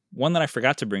one that I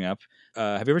forgot to bring up.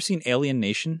 Have you ever seen Alien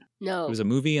Nation? No. It was a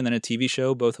movie and then a TV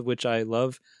show, both of which I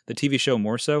love. The TV show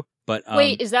more so. But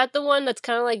Wait, is that the one that's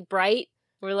kind of like Bright?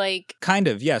 Where like kind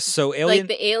of, yes. So Alien, like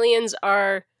the aliens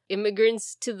are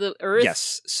immigrants to the Earth?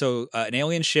 yes. So an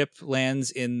alien ship lands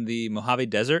in the Mojave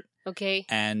Desert. Okay.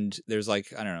 And there's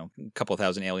like, I don't know, a couple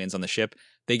thousand aliens on the ship.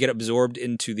 They get absorbed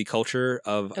into the culture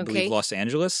of, I believe, Los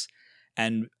Angeles.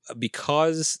 And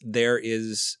because there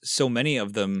is so many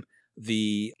of them,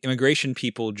 the immigration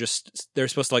people they're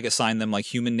supposed to like assign them like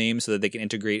human names so that they can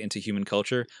integrate into human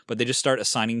culture. But they just start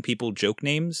assigning people joke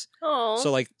names. Oh,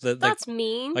 so like that's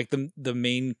mean. Like the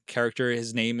main character,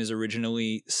 his name is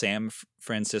originally Sam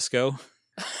Francisco.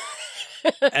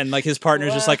 And like his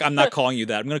partner's just like, I'm not calling you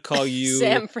that. I'm going to call you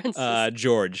Sam Francisco.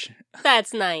 George.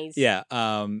 That's nice. Yeah.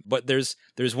 But there's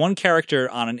one character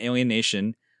on an Alien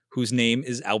Nation whose name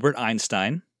is Albert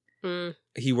Einstein. Mm.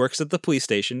 He works at the police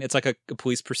station. It's like a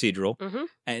police procedural. Mm-hmm.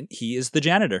 And he is the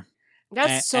janitor.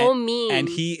 That's so mean. And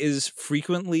he is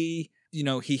frequently,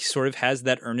 he sort of has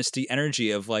that earnesty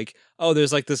energy of like, oh,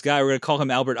 there's like this guy, we're going to call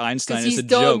him Albert Einstein. It's a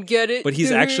joke. Get it? But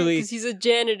he's actually... Because he's a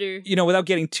janitor. Without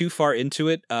getting too far into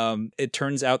it, it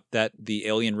turns out that the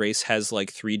alien race has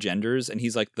like 3 genders, and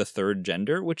he's like the 3rd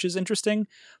gender, which is interesting.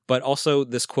 But also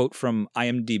this quote from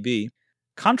IMDb,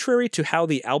 contrary to how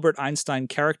the Albert Einstein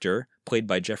character, played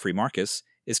by Jeffrey Marcus,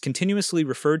 is continuously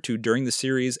referred to during the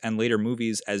series and later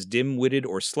movies as dim-witted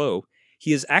or slow,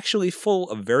 he is actually full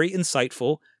of very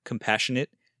insightful, compassionate,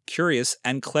 curious,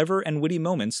 and clever and witty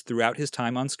moments throughout his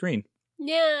time on screen.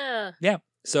 Yeah. Yeah.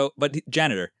 So, but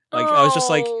janitor. Like, I was just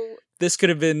like, this could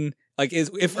have been, like,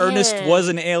 if Ernest was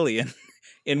an alien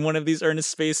in one of these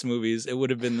Ernest Space movies, it would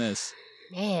have been this.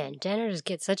 Man, janitors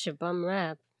get such a bum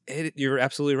rap. You're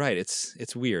absolutely right.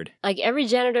 It's weird. Like, every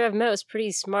janitor I've met was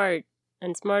pretty smart,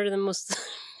 and smarter than most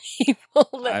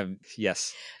people.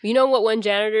 Yes. You know what one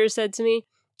janitor said to me?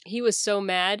 He was so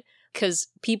mad because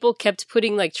people kept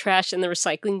putting like trash in the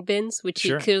recycling bins, which he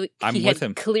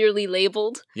had clearly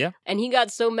labeled. Yeah. And he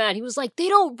got so mad. He was like, they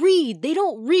don't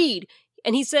read.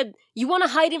 And he said, you want to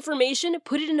hide information?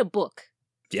 Put it in a book.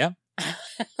 Yeah.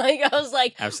 Like, I was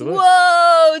like, absolutely.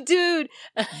 Whoa, dude.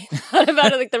 I thought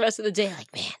about it like the rest of the day.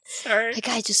 Like, man, sorry. That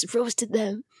guy just roasted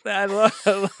them. I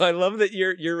love that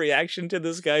your reaction to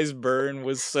this guy's burn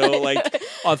was so like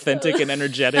authentic and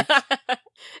energetic.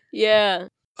 Yeah.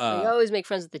 You always make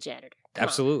friends with the janitor. Come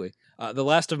absolutely. The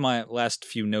last of my last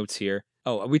few notes here.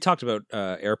 Oh, we talked about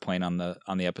Airplane on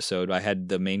the episode. I had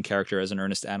the main character as an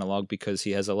Ernest analog because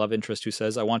he has a love interest who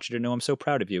says, "I want you to know I'm so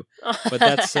proud of you." But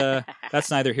that's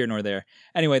neither here nor there.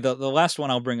 Anyway, the last one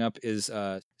I'll bring up is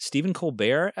Stephen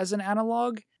Colbert as an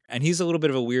analog, and he's a little bit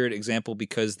of a weird example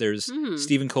because there's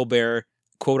Stephen Colbert,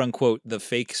 quote unquote, the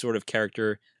fake sort of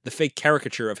character, the fake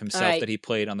caricature of himself that he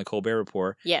played on the Colbert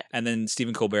Report. Yeah. And then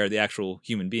Stephen Colbert, the actual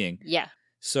human being. Yeah.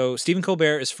 So Stephen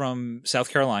Colbert is from South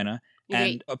Carolina.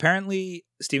 And apparently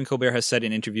Stephen Colbert has said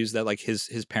in interviews that like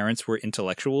his parents were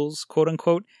intellectuals, quote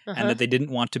unquote, and that they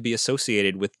didn't want to be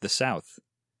associated with the South.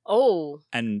 Oh.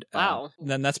 And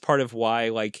then that's part of why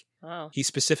like he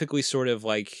specifically sort of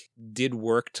like did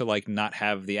work to like not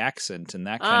have the accent and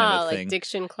that kind of a thing. Like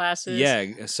diction classes.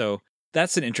 Yeah. So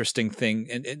that's an interesting thing,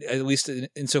 and at least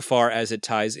insofar as it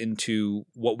ties into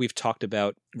what we've talked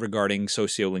about regarding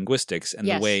sociolinguistics and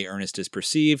the way Ernest is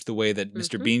perceived, the way that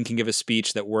Mr. Bean can give a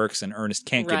speech that works and Ernest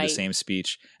can't give the same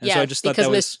speech. And so I just thought because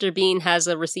that was... Mr. Bean has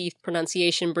a received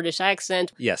pronunciation British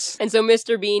accent. Yes. And so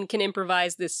Mr. Bean can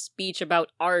improvise this speech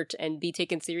about art and be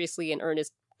taken seriously, and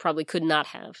Ernest probably could not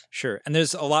have. Sure. And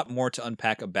there's a lot more to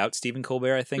unpack about Stephen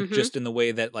Colbert, I think, just in the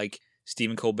way that like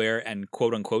Stephen Colbert and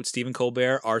quote-unquote Stephen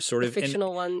Colbert are sort of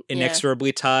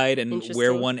inexorably tied, and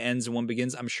where one ends and one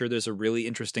begins. I'm sure there's a really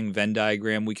interesting Venn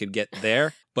diagram we could get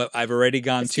there, but I've already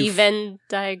gone too... Venn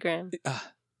diagram.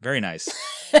 Very nice.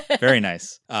 Very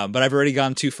nice. But I've already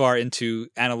gone too far into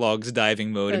Analog's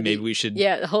diving mode, and maybe we should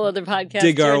a whole other podcast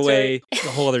dig our way, a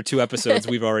whole other 2 episodes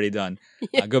we've already done.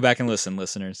 Go back and listen,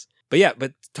 listeners.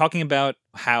 But talking about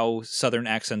how Southern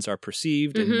accents are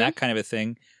perceived and that kind of a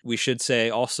thing, we should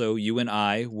say also you and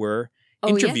I were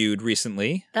interviewed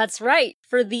recently. That's right.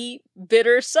 For the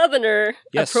Bitter Southerner,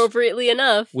 appropriately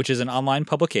enough. Which is an online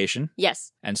publication.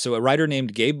 Yes. And so a writer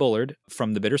named Gabe Bullard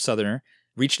from the Bitter Southerner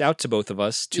reached out to both of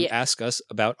us to ask us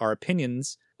about our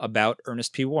opinions about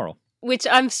Ernest P. Worrell. Which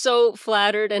I'm so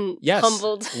flattered and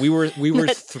humbled. We were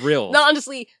thrilled. No,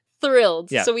 honestly,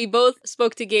 thrilled. Yeah. So we both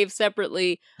spoke to Gabe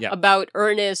separately Yeah. about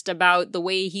Ernest, about the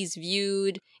way he's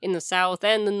viewed in the South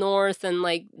and the North, and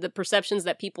like the perceptions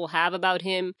that people have about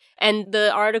him. And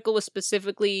the article was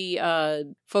specifically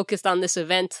focused on this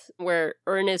event where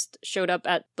Ernest showed up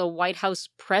at the White House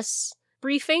press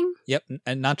briefing. Yep,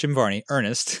 and not Jim Varney,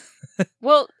 Ernest.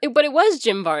 Well, but it was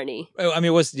Jim Varney. Oh, I mean, it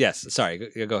was, yes, sorry,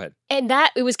 go ahead. And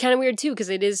that, it was kind of weird too, because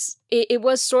it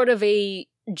was sort of a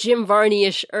Jim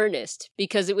Varney-ish Ernest,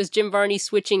 because it was Jim Varney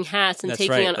switching hats and That's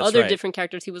taking right, on that's other right. different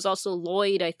characters. He was also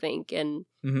Lloyd, I think, and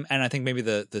And I think maybe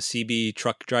the CB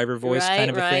truck driver voice kind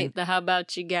of a thing. the how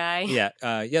about you guy.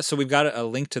 Yeah, so we've got a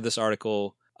link to this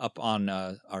article up on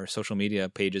our social media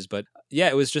pages, but yeah,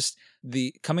 it was just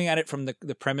coming at it from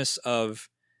the premise of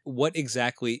what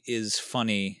exactly is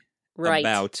funny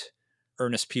about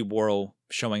Ernest P. Worrell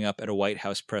showing up at a White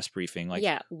House press briefing. Like,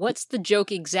 yeah, what's the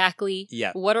joke exactly?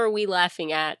 Yeah. What are we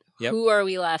laughing at? Yep. Who are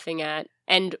we laughing at?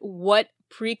 And what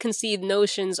preconceived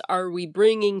notions are we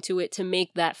bringing to it to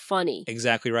make that funny?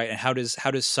 Exactly right. And how does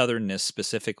Southernness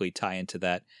specifically tie into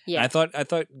that? Yeah. And I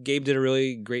thought Gabe did a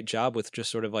really great job with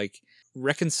just sort of like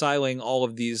reconciling all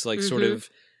of these like sort of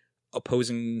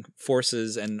opposing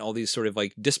forces and all these sort of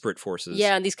like disparate forces.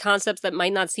 Yeah, and these concepts that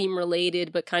might not seem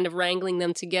related, but kind of wrangling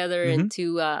them together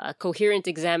into a coherent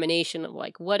examination of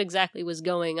like what exactly was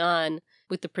going on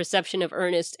with the perception of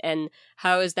Ernest, and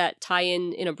how does that tie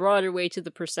in a broader way to the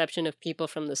perception of people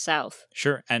from the South.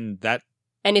 Sure, and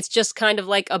it's just kind of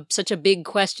like such a big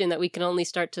question that we can only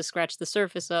start to scratch the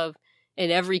surface of in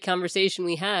every conversation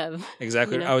we have.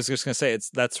 Exactly. You know? I was just going to say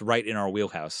that's right in our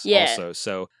wheelhouse also.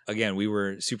 So again, we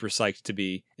were super psyched to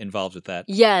be involved with that.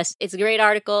 Yes, it's a great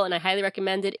article and I highly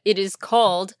recommend it. It is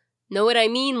called Know What I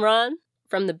Mean, Ron?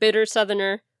 From the Bitter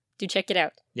Southerner. Do check it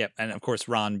out. Yep. And of course,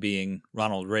 Ron being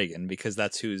Ronald Reagan, because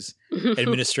that's whose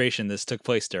administration this took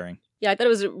place during. Yeah, I thought it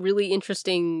was a really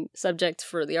interesting subject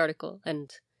for the article. And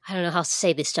I don't know how to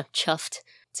say this, I'm chuffed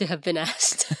to have been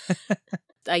asked.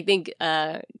 I think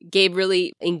Gabe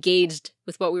really engaged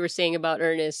with what we were saying about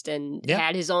Ernest and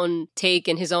had his own take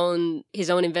and his own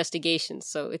investigations.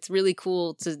 So it's really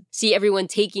cool to see everyone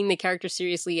taking the character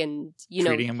seriously and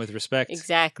treating him with respect.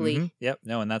 Exactly. Mm-hmm. Yep.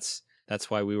 No, and that's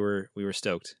why we were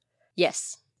stoked.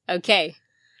 Yes. Okay.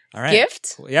 All right.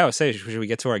 Gift? Yeah, I would say, should we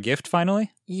get to our gift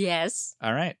finally? Yes.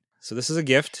 All right. So this is a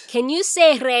gift. Can you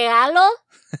say regalo?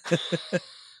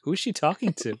 Who is she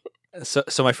talking to?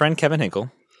 So my friend Kevin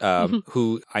Hinkle,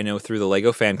 who I know through the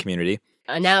Lego fan community.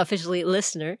 Now officially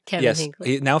listener, Kevin Hinkle.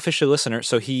 Yes, now officially listener.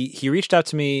 So he reached out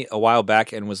to me a while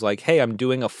back and was like, hey, I'm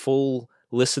doing a full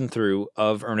listen through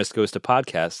of Ernest Goes to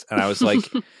Podcast. And I was like,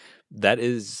 that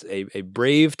is a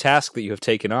brave task that you have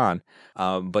taken on.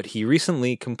 But he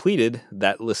recently completed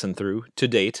that listen through to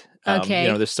date. Okay.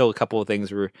 There's still a couple of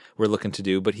things we're looking to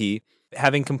do, but he,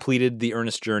 having completed the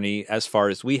Ernest journey as far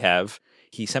as we have,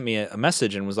 he sent me a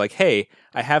message and was like, hey,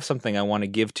 I have something I want to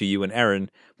give to you and Erin,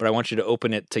 but I want you to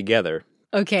open it together.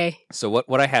 Okay. So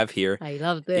what I have here I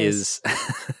love this. is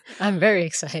I'm very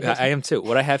excited. I am too.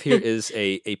 What I have here is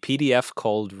a PDF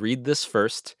called Read This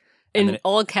First. In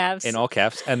all caps. In all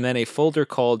caps. And then a folder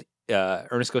called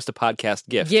Ernest Goes to Podcast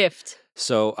Gift.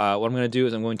 So what I'm going to do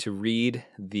is I'm going to read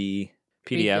the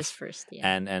PDF read this first,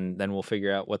 and then we'll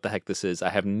figure out what the heck this is. I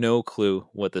have no clue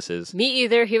what this is. Me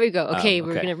either. Here we go. Okay,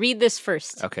 we're going to read this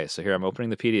first. Okay, so here I'm opening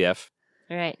the PDF.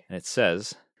 All right. And it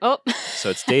says... Oh.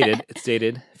 So it's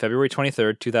dated February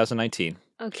 23rd, 2019.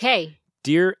 Okay.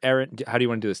 Dear Erin, how do you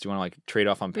want to do this? Do you want to like trade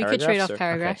off on paragraphs? We could trade off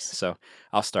paragraphs. Okay, so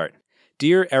I'll start.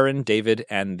 Dear Erin, David,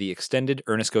 and the extended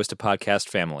Ernest Goes to Podcast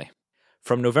family.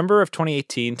 From November of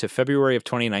 2018 to February of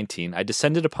 2019, I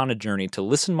descended upon a journey to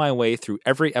listen my way through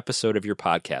every episode of your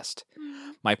podcast.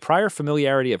 My prior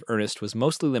familiarity of Ernest was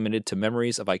mostly limited to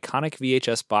memories of iconic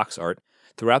VHS box art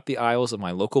throughout the aisles of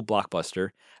my local Blockbuster,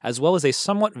 as well as a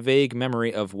somewhat vague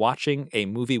memory of watching a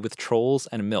movie with trolls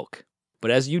and milk.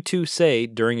 But as you two say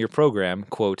during your program,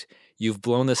 quote, you've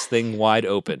blown this thing wide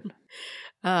open.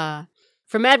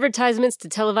 From advertisements to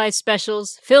televised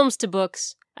specials, films to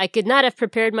books, I could not have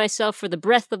prepared myself for the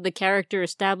breadth of the character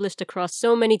established across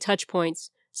so many touchpoints,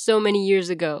 so many years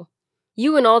ago.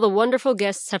 You and all the wonderful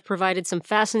guests have provided some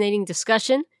fascinating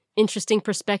discussion, interesting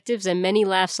perspectives, and many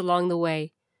laughs along the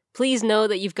way. Please know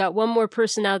that you've got one more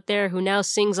person out there who now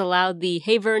sings aloud the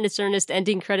Hey Vern, It's Ernest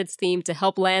ending credits theme to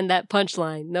help land that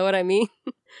punchline. Know what I mean?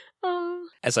 Oh.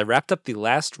 As I wrapped up the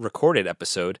last recorded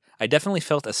episode, I definitely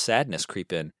felt a sadness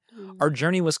creep in. Our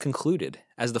journey was concluded.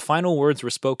 As the final words were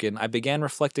spoken, I began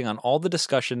reflecting on all the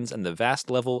discussions and the vast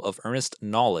level of Ernest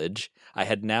knowledge I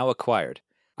had now acquired.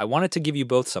 I wanted to give you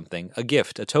both something, a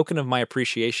gift, a token of my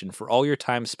appreciation for all your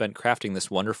time spent crafting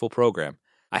this wonderful program.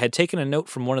 I had taken a note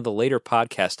from one of the later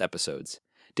podcast episodes.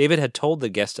 David had told the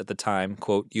guest at the time,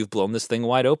 quote, "You've blown this thing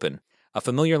wide open," a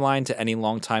familiar line to any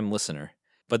longtime listener.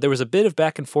 But there was a bit of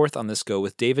back and forth on this go,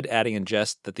 with David adding in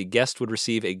jest that the guest would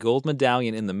receive a gold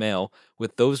medallion in the mail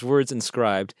with those words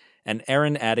inscribed, and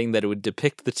Aaron adding that it would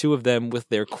depict the two of them with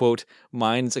their, quote,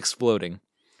 minds exploding.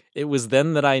 It was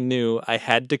then that I knew I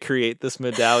had to create this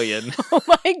medallion. Oh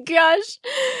my gosh.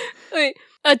 Wait.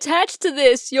 Attached to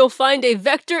this, you'll find a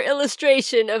vector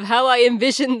illustration of how I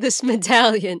envisioned this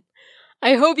medallion.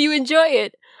 I hope you enjoy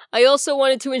it. I also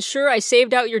wanted to ensure I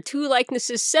saved out your two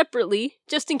likenesses separately,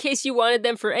 just in case you wanted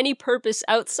them for any purpose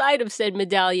outside of said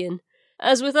medallion.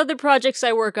 As with other projects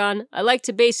I work on, I like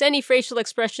to base any facial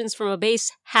expressions from a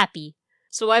base happy.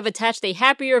 So I've attached a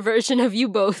happier version of you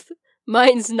both.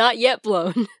 Mine's not yet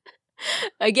blown.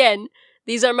 Again,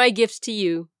 these are my gifts to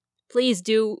you. Please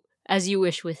do as you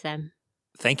wish with them.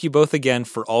 Thank you both again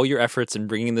for all your efforts in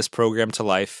bringing this program to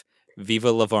life.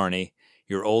 Viva Lavarney,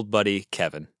 your old buddy,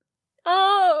 Kevin.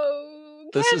 Oh,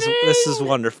 this is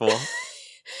wonderful.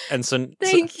 And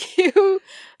thank you.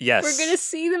 Yes. We're going to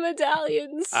see the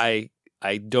medallions. I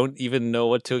don't even know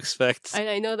what to expect.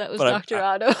 I know that was Dr.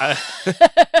 Otto.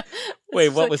 Wait,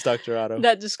 what was Dr. Otto?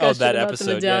 That discussion that about episode.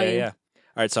 The medallion. Yeah.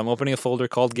 All right, so I'm opening a folder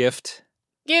called Gift.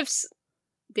 Gifts.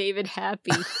 David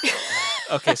Happy.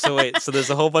 Okay, so wait. So there's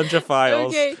a whole bunch of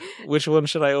files. Okay. Which one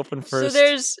should I open first?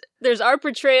 So there's our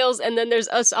portrayals, and then there's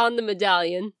us on the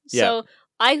medallion. Yeah. So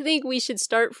I think we should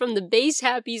start from the base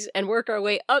Happies and work our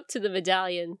way up to the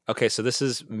medallion. Okay, so this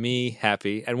is me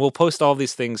happy, and we'll post all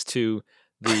these things to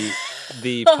the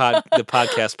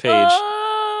podcast page.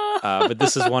 But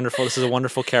this is wonderful. This is a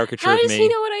wonderful caricature of me. How does he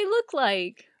know what I look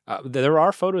like? There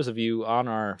are photos of you on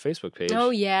our Facebook page. Oh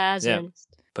yeah, Ernest.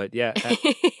 But yeah.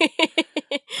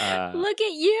 Look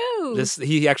at you.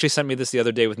 He actually sent me this the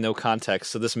other day with no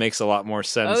context, so this makes a lot more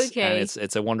sense. Okay. And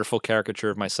it's a wonderful caricature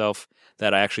of myself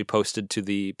that I actually posted to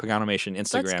the Paganimation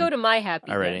Instagram. Let's go to my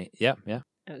happy. Alrighty. Yeah.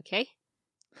 Okay.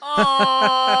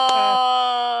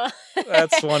 Oh,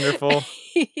 that's wonderful.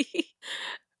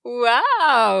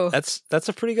 Wow. That's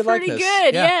a pretty good likeness. Pretty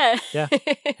good, yeah.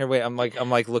 Here, wait, I'm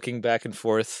like looking back and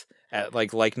forth at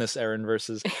like likeness Aaron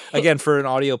versus again for an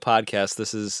audio podcast.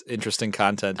 This is interesting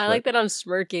content. I like that I'm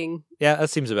smirking. Yeah, that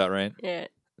seems about right. Yeah.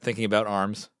 Thinking about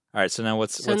arms. All right, so now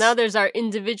now there's our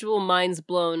individual minds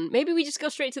blown. Maybe we just go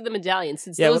straight to the medallion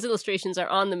since those illustrations are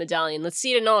on the medallion. Let's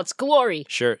see it in all its glory.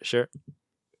 Sure.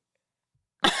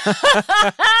 Oh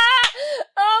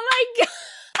my god.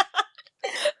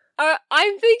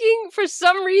 I'm thinking, for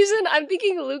some reason,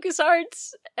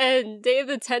 LucasArts and Day of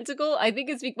the Tentacle. I think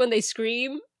it's when they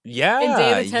scream. Yeah. In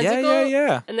Day of the Tentacle.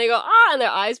 Yeah. And they go, and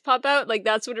their eyes pop out. Like,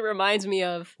 that's what it reminds me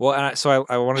of. Well, and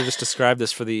I want to just describe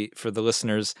this for the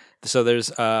listeners. So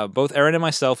there's both Aaron and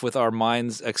myself with our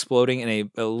minds exploding in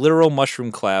a literal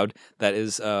mushroom cloud that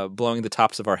is blowing the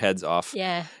tops of our heads off.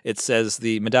 Yeah. It says,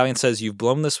 the medallion says, you've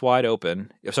blown this thing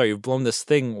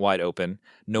wide open.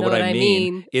 Know what I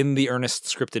mean? In the Ernest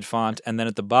scripted font. And then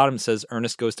at the bottom it says,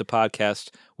 Ernest Goes to Podcast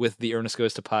with the Ernest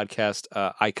Goes to Podcast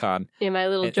icon. Yeah, my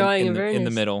little drawing of Ernest. In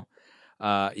the middle.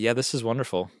 Yeah, this is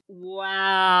wonderful.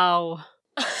 Wow.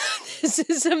 This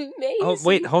is amazing. Oh,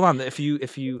 wait, hold on. If you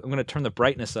I'm going to turn the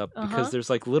brightness up because there's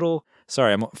like little,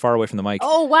 sorry, I'm far away from the mic.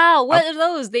 Oh, wow. What are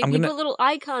those? You put little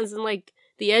icons in like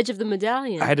the edge of the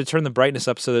medallion. I had to turn the brightness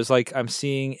up. So there's like, I'm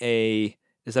seeing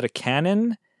is that a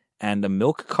cannon and a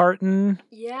milk carton?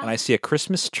 Yeah. And I see a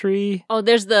Christmas tree. Oh,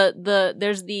 there's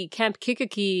the Camp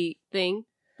Kikiki thing.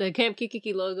 The Camp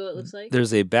Kikiki logo, it looks like.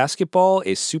 There's a basketball,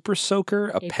 a super soaker,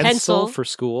 a pencil for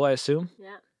school, I assume.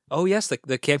 Yeah. Oh, yes,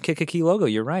 the Camp Kikiki logo.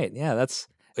 You're right. Yeah, that's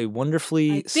a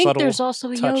wonderfully subtle I think there's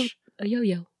also touch. a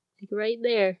yo-yo. Like right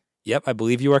there. Yep, I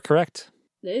believe you are correct.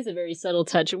 That is a very subtle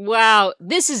touch. Wow,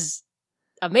 this is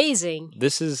amazing.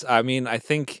 This is, I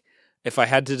think if I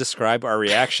had to describe our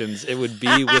reactions, it would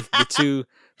be with the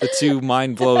two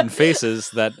mind-blown faces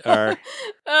that are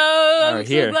I'm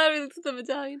here. So glad we looked at the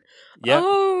medallion. Yep.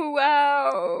 Oh,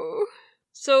 wow.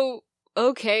 So,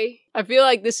 okay. I feel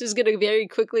like this is going to very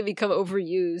quickly become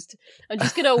overused. I'm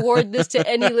just going to award this to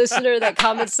any listener that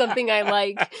comments something I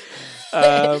like.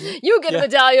 You get a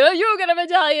medallion, you get a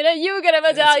medallion, and you get a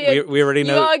medallion. We already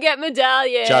know. You all get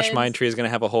medallions. Josh Mindtree is going to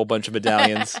have a whole bunch of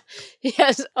medallions. He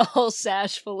has a whole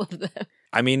sash full of them.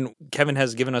 I mean, Kevin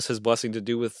has given us his blessing to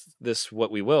do with this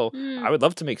what we will. I would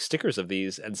love to make stickers of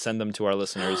these and send them to our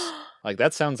listeners. Like,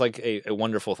 that sounds like a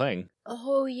wonderful thing.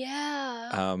 Oh,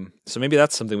 yeah. So maybe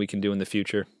that's something we can do in the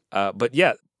future. But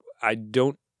yeah,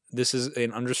 this is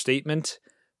an understatement.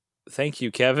 Thank you,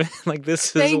 Kevin. Like,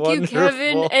 this is wonderful. Thank you,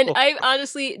 Kevin. And I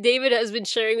honestly, David has been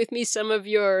sharing with me some of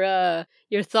your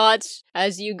your thoughts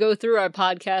as you go through our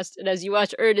podcast and as you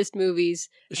watch Ernest movies.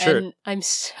 Sure. And I'm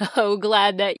so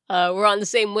glad that we're on the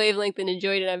same wavelength and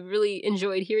enjoyed it. I've really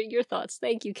enjoyed hearing your thoughts.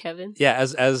 Thank you, Kevin. Yeah,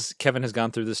 as Kevin has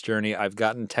gone through this journey, I've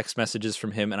gotten text messages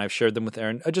from him and I've shared them with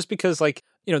Aaron just because, like,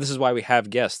 you know, this is why we have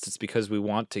guests. It's because we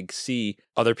want to see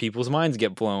other people's minds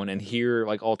get blown and hear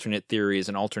like alternate theories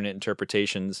and alternate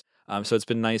interpretations. So it's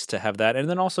been nice to have that. And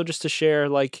then also just to share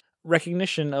like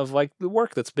recognition of like the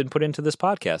work that's been put into this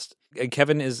podcast.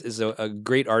 Kevin is a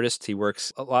great artist. He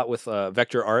works a lot with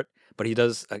vector art, but he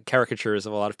does caricatures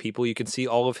of a lot of people. You can see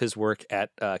all of his work at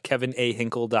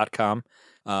kevinahinkle.com.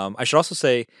 I should also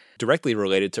say, directly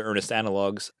related to Ernest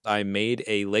Analogs, I made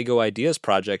a Lego Ideas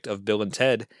project of Bill and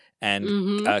Ted,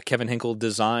 and Kevin Hinkle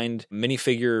designed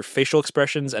minifigure facial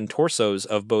expressions and torsos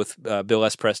of both Bill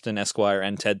S. Preston, Esquire,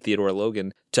 and Ted Theodore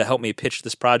Logan to help me pitch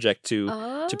this project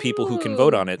to people who can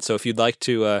vote on it. So if you'd like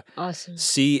to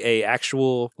see a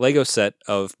actual Lego set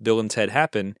of Bill and Ted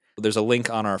happen, there's a link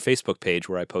on our Facebook page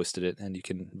where I posted it, and you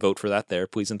can vote for that there.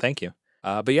 Please and thank you.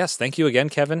 But yes, thank you again,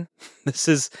 Kevin. This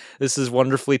is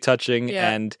wonderfully touching,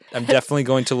 and I'm definitely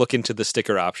going to look into the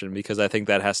sticker option because I think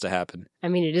that has to happen. I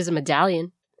mean, it is a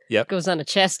medallion. Yep. It goes on a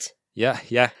chest. Yeah.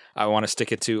 I want to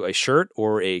stick it to a shirt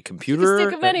or a computer.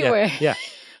 Stick them anywhere. Yeah.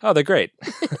 Oh, they're great.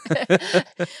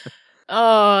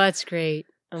 Oh, that's great.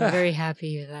 I'm very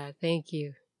happy with that. Thank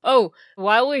you. Oh,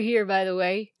 while we're here, by the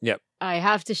way, I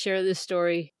have to share this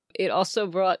story. It also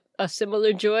brought a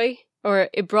similar joy, or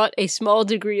it brought a small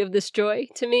degree of this joy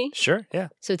to me. Sure, yeah.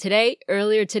 So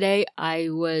earlier today, I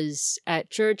was at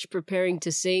church preparing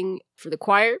to sing for the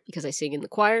choir, because I sing in the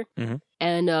choir. Mm-hmm.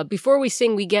 And before we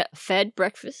sing, we get fed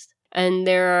breakfast. And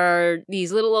there are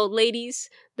these little old ladies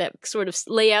that sort of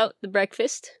lay out the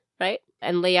breakfast, right?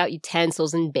 And lay out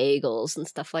utensils and bagels and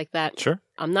stuff like that. Sure.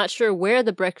 I'm not sure where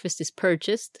the breakfast is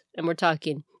purchased. And we're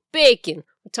talking bacon.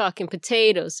 We're talking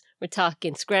potatoes. We're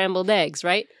talking scrambled eggs,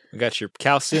 right? We got your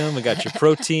calcium. We got your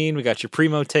protein. We got your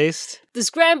Primo Taste. The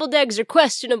scrambled eggs are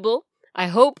questionable. I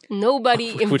hope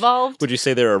nobody involved... Would you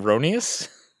say they're erroneous?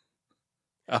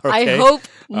 Okay. I hope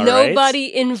All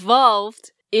nobody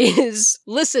involved is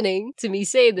listening to me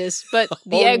say this, but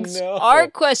the eggs are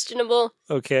questionable.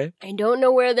 Okay. I don't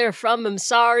know where they're from. I'm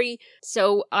sorry.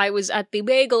 So I was at the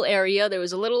bagel area. There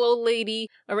was a little old lady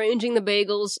arranging the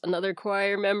bagels. Another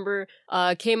choir member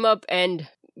came up and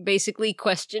basically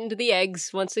questioned the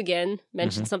eggs once again,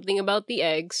 mentioned something about the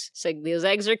eggs. Said, those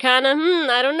eggs are kind of,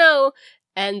 I don't know.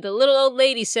 And the little old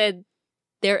lady said,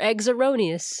 they're eggs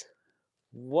erroneous.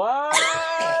 What?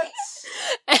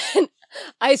 And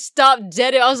I stopped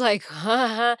dead. I was like,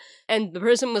 huh? And the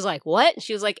person was like, what?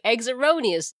 She was like, eggs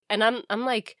erroneous. And I'm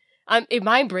like, I'm in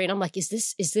my brain, I'm like, is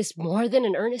this more than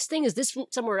an Ernest thing? Is this from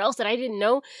somewhere else that I didn't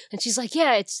know? And she's like,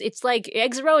 yeah, it's like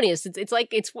eggs erroneous. It's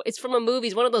like it's from a movie,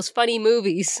 it's one of those funny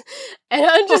movies. And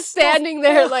I'm just standing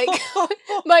there like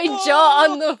my jaw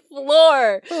on the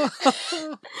floor.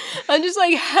 I'm just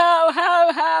like,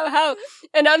 how?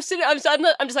 And I'm sitting, I'm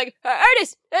just like,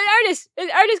 Ernest,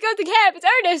 go to camp. It's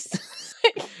Ernest.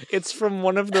 It's from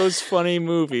one of those funny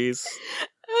movies.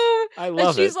 I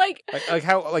love and she's it. Like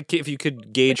how if you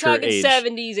could gauge we're her talking age.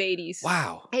 70s, 80s.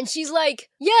 Wow. And she's like,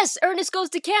 yes, Ernest goes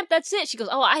to camp. That's it. She goes,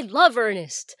 oh, I love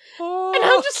Ernest. And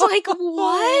I'm just like,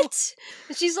 what?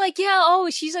 And she's like, yeah.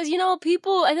 She says,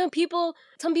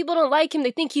 some people don't like him.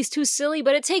 They think he's too silly,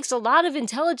 but it takes a lot of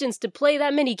intelligence to play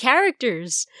that many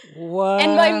characters. What?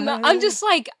 And I'm just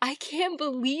like, I can't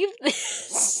believe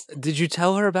this. Did you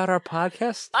tell her about our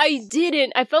podcast? I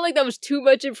didn't. I felt like that was too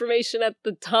much information at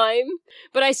the time.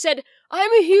 But I said,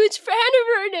 I'm a huge fan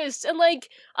of Ernest. And like,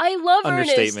 I love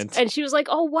Understatement. Ernest. And she was like,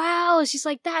 oh, wow. She's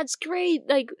like, that's great.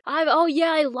 Like, I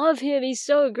love him. He's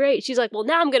so great. She's like, well,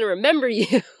 now I'm going to remember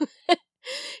you.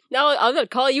 Now I'm going to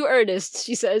call you Ernest.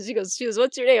 She goes,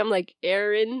 what's your name? I'm like,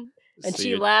 Aaron. And So she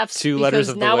you're laughs 2 letters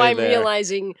of the now way I'm there.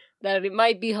 realizing that it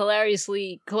might be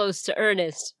hilariously close to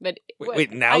Ernest. But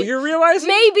Wait, now you're realizing?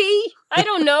 Maybe. I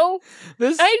don't know.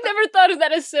 This I never thought of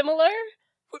that as similar.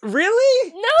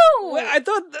 Really? No! I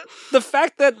thought the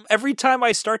fact that every time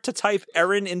I start to type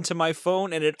Erin into my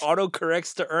phone and it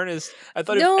autocorrects to Ernest, I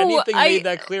thought if anything made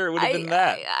that clear, it would have been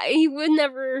that. I would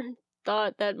never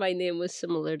thought that my name was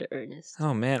similar to Ernest.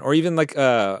 Oh man, or even like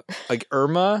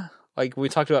Irma. Like we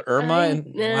talked about Irma,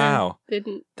 wow,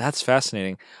 didn't. That's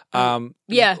fascinating.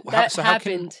 Yeah, that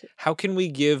happened. How can we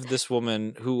give this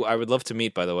woman, who I would love to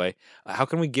meet, by the way? How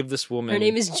can we give this woman? Her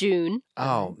name is June.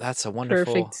 Oh, that's a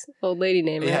wonderful, perfect old lady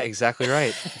name. Yeah, right? exactly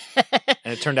right.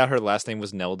 And it turned out her last name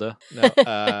was Nelda.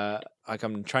 No, like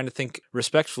I'm trying to think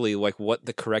respectfully, like what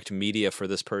the correct media for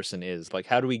this person is. Like,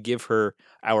 how do we give her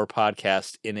our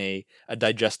podcast in a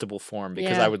digestible form?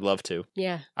 Because I would love to.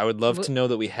 Yeah. I would love to know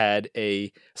that we had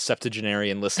a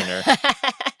septuagenarian listener,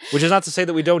 which is not to say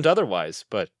that we don't otherwise,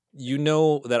 but you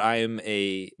know that I am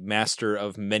a master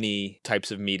of many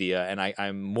types of media, and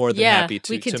I'm more than happy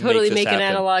to. We could to totally make an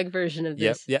happen. analog version of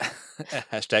this. Yep, yeah.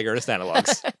 Hashtag Ernest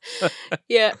Analogs.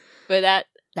 Yeah, but that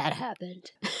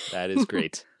happened. That is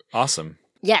great. Awesome.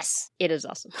 Yes, it is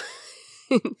awesome.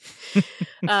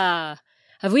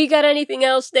 Have we got anything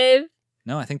else, Dave?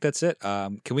 No, I think that's it.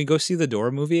 Can we go see the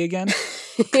Dora movie again?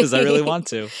 Because I really want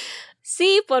to.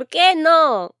 Sí, ¿por qué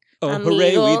no? Oh, amigo.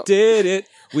 hooray, we did it.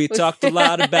 We talked a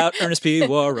lot about Ernest P.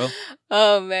 Worrell.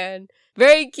 Oh, man.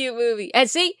 Very cute movie. And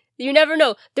see, you never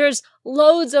know. There's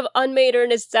loads of unmade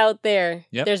Ernests out there.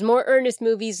 Yep. There's more Ernest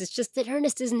movies. It's just that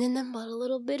Ernest isn't in them, but a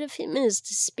little bit of him is.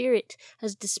 The spirit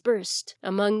has dispersed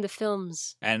among the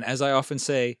films. And as I often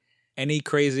say, any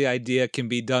crazy idea can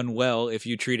be done well if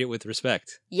you treat it with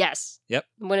respect. Yes. Yep.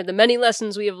 One of the many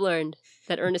lessons we have learned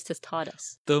that Ernest has taught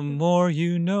us. The more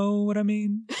you know what I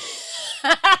mean.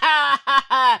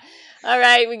 All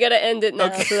right, we gotta end it now.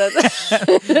 Okay. So that's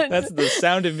That's the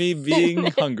sound of me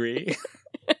being hungry.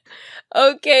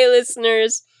 Okay,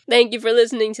 listeners. Thank you for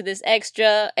listening to this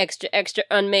extra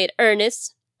unmade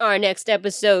Ernest. Our next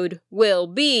episode will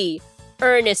be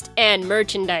Ernest and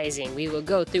merchandising. We will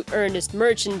go through Ernest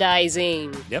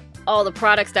merchandising. Yep. All the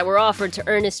products that were offered to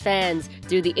Ernest fans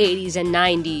through the 80s and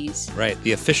 90s. Right,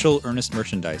 the official Ernest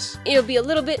merchandise. It'll be a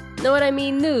little bit, know what I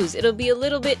mean, news. It'll be a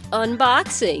little bit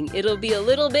unboxing. It'll be a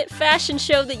little bit fashion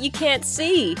show that you can't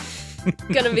see.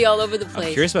 Gonna be all over the place.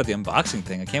 I'm curious about the unboxing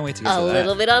thing. I can't wait to get to A that.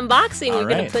 little bit unboxing. All We're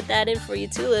gonna right. put that in for you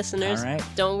too, listeners. All right.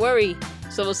 Don't worry.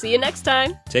 So we'll see you next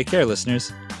time. Take care,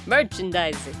 listeners.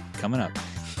 Merchandising. Coming up.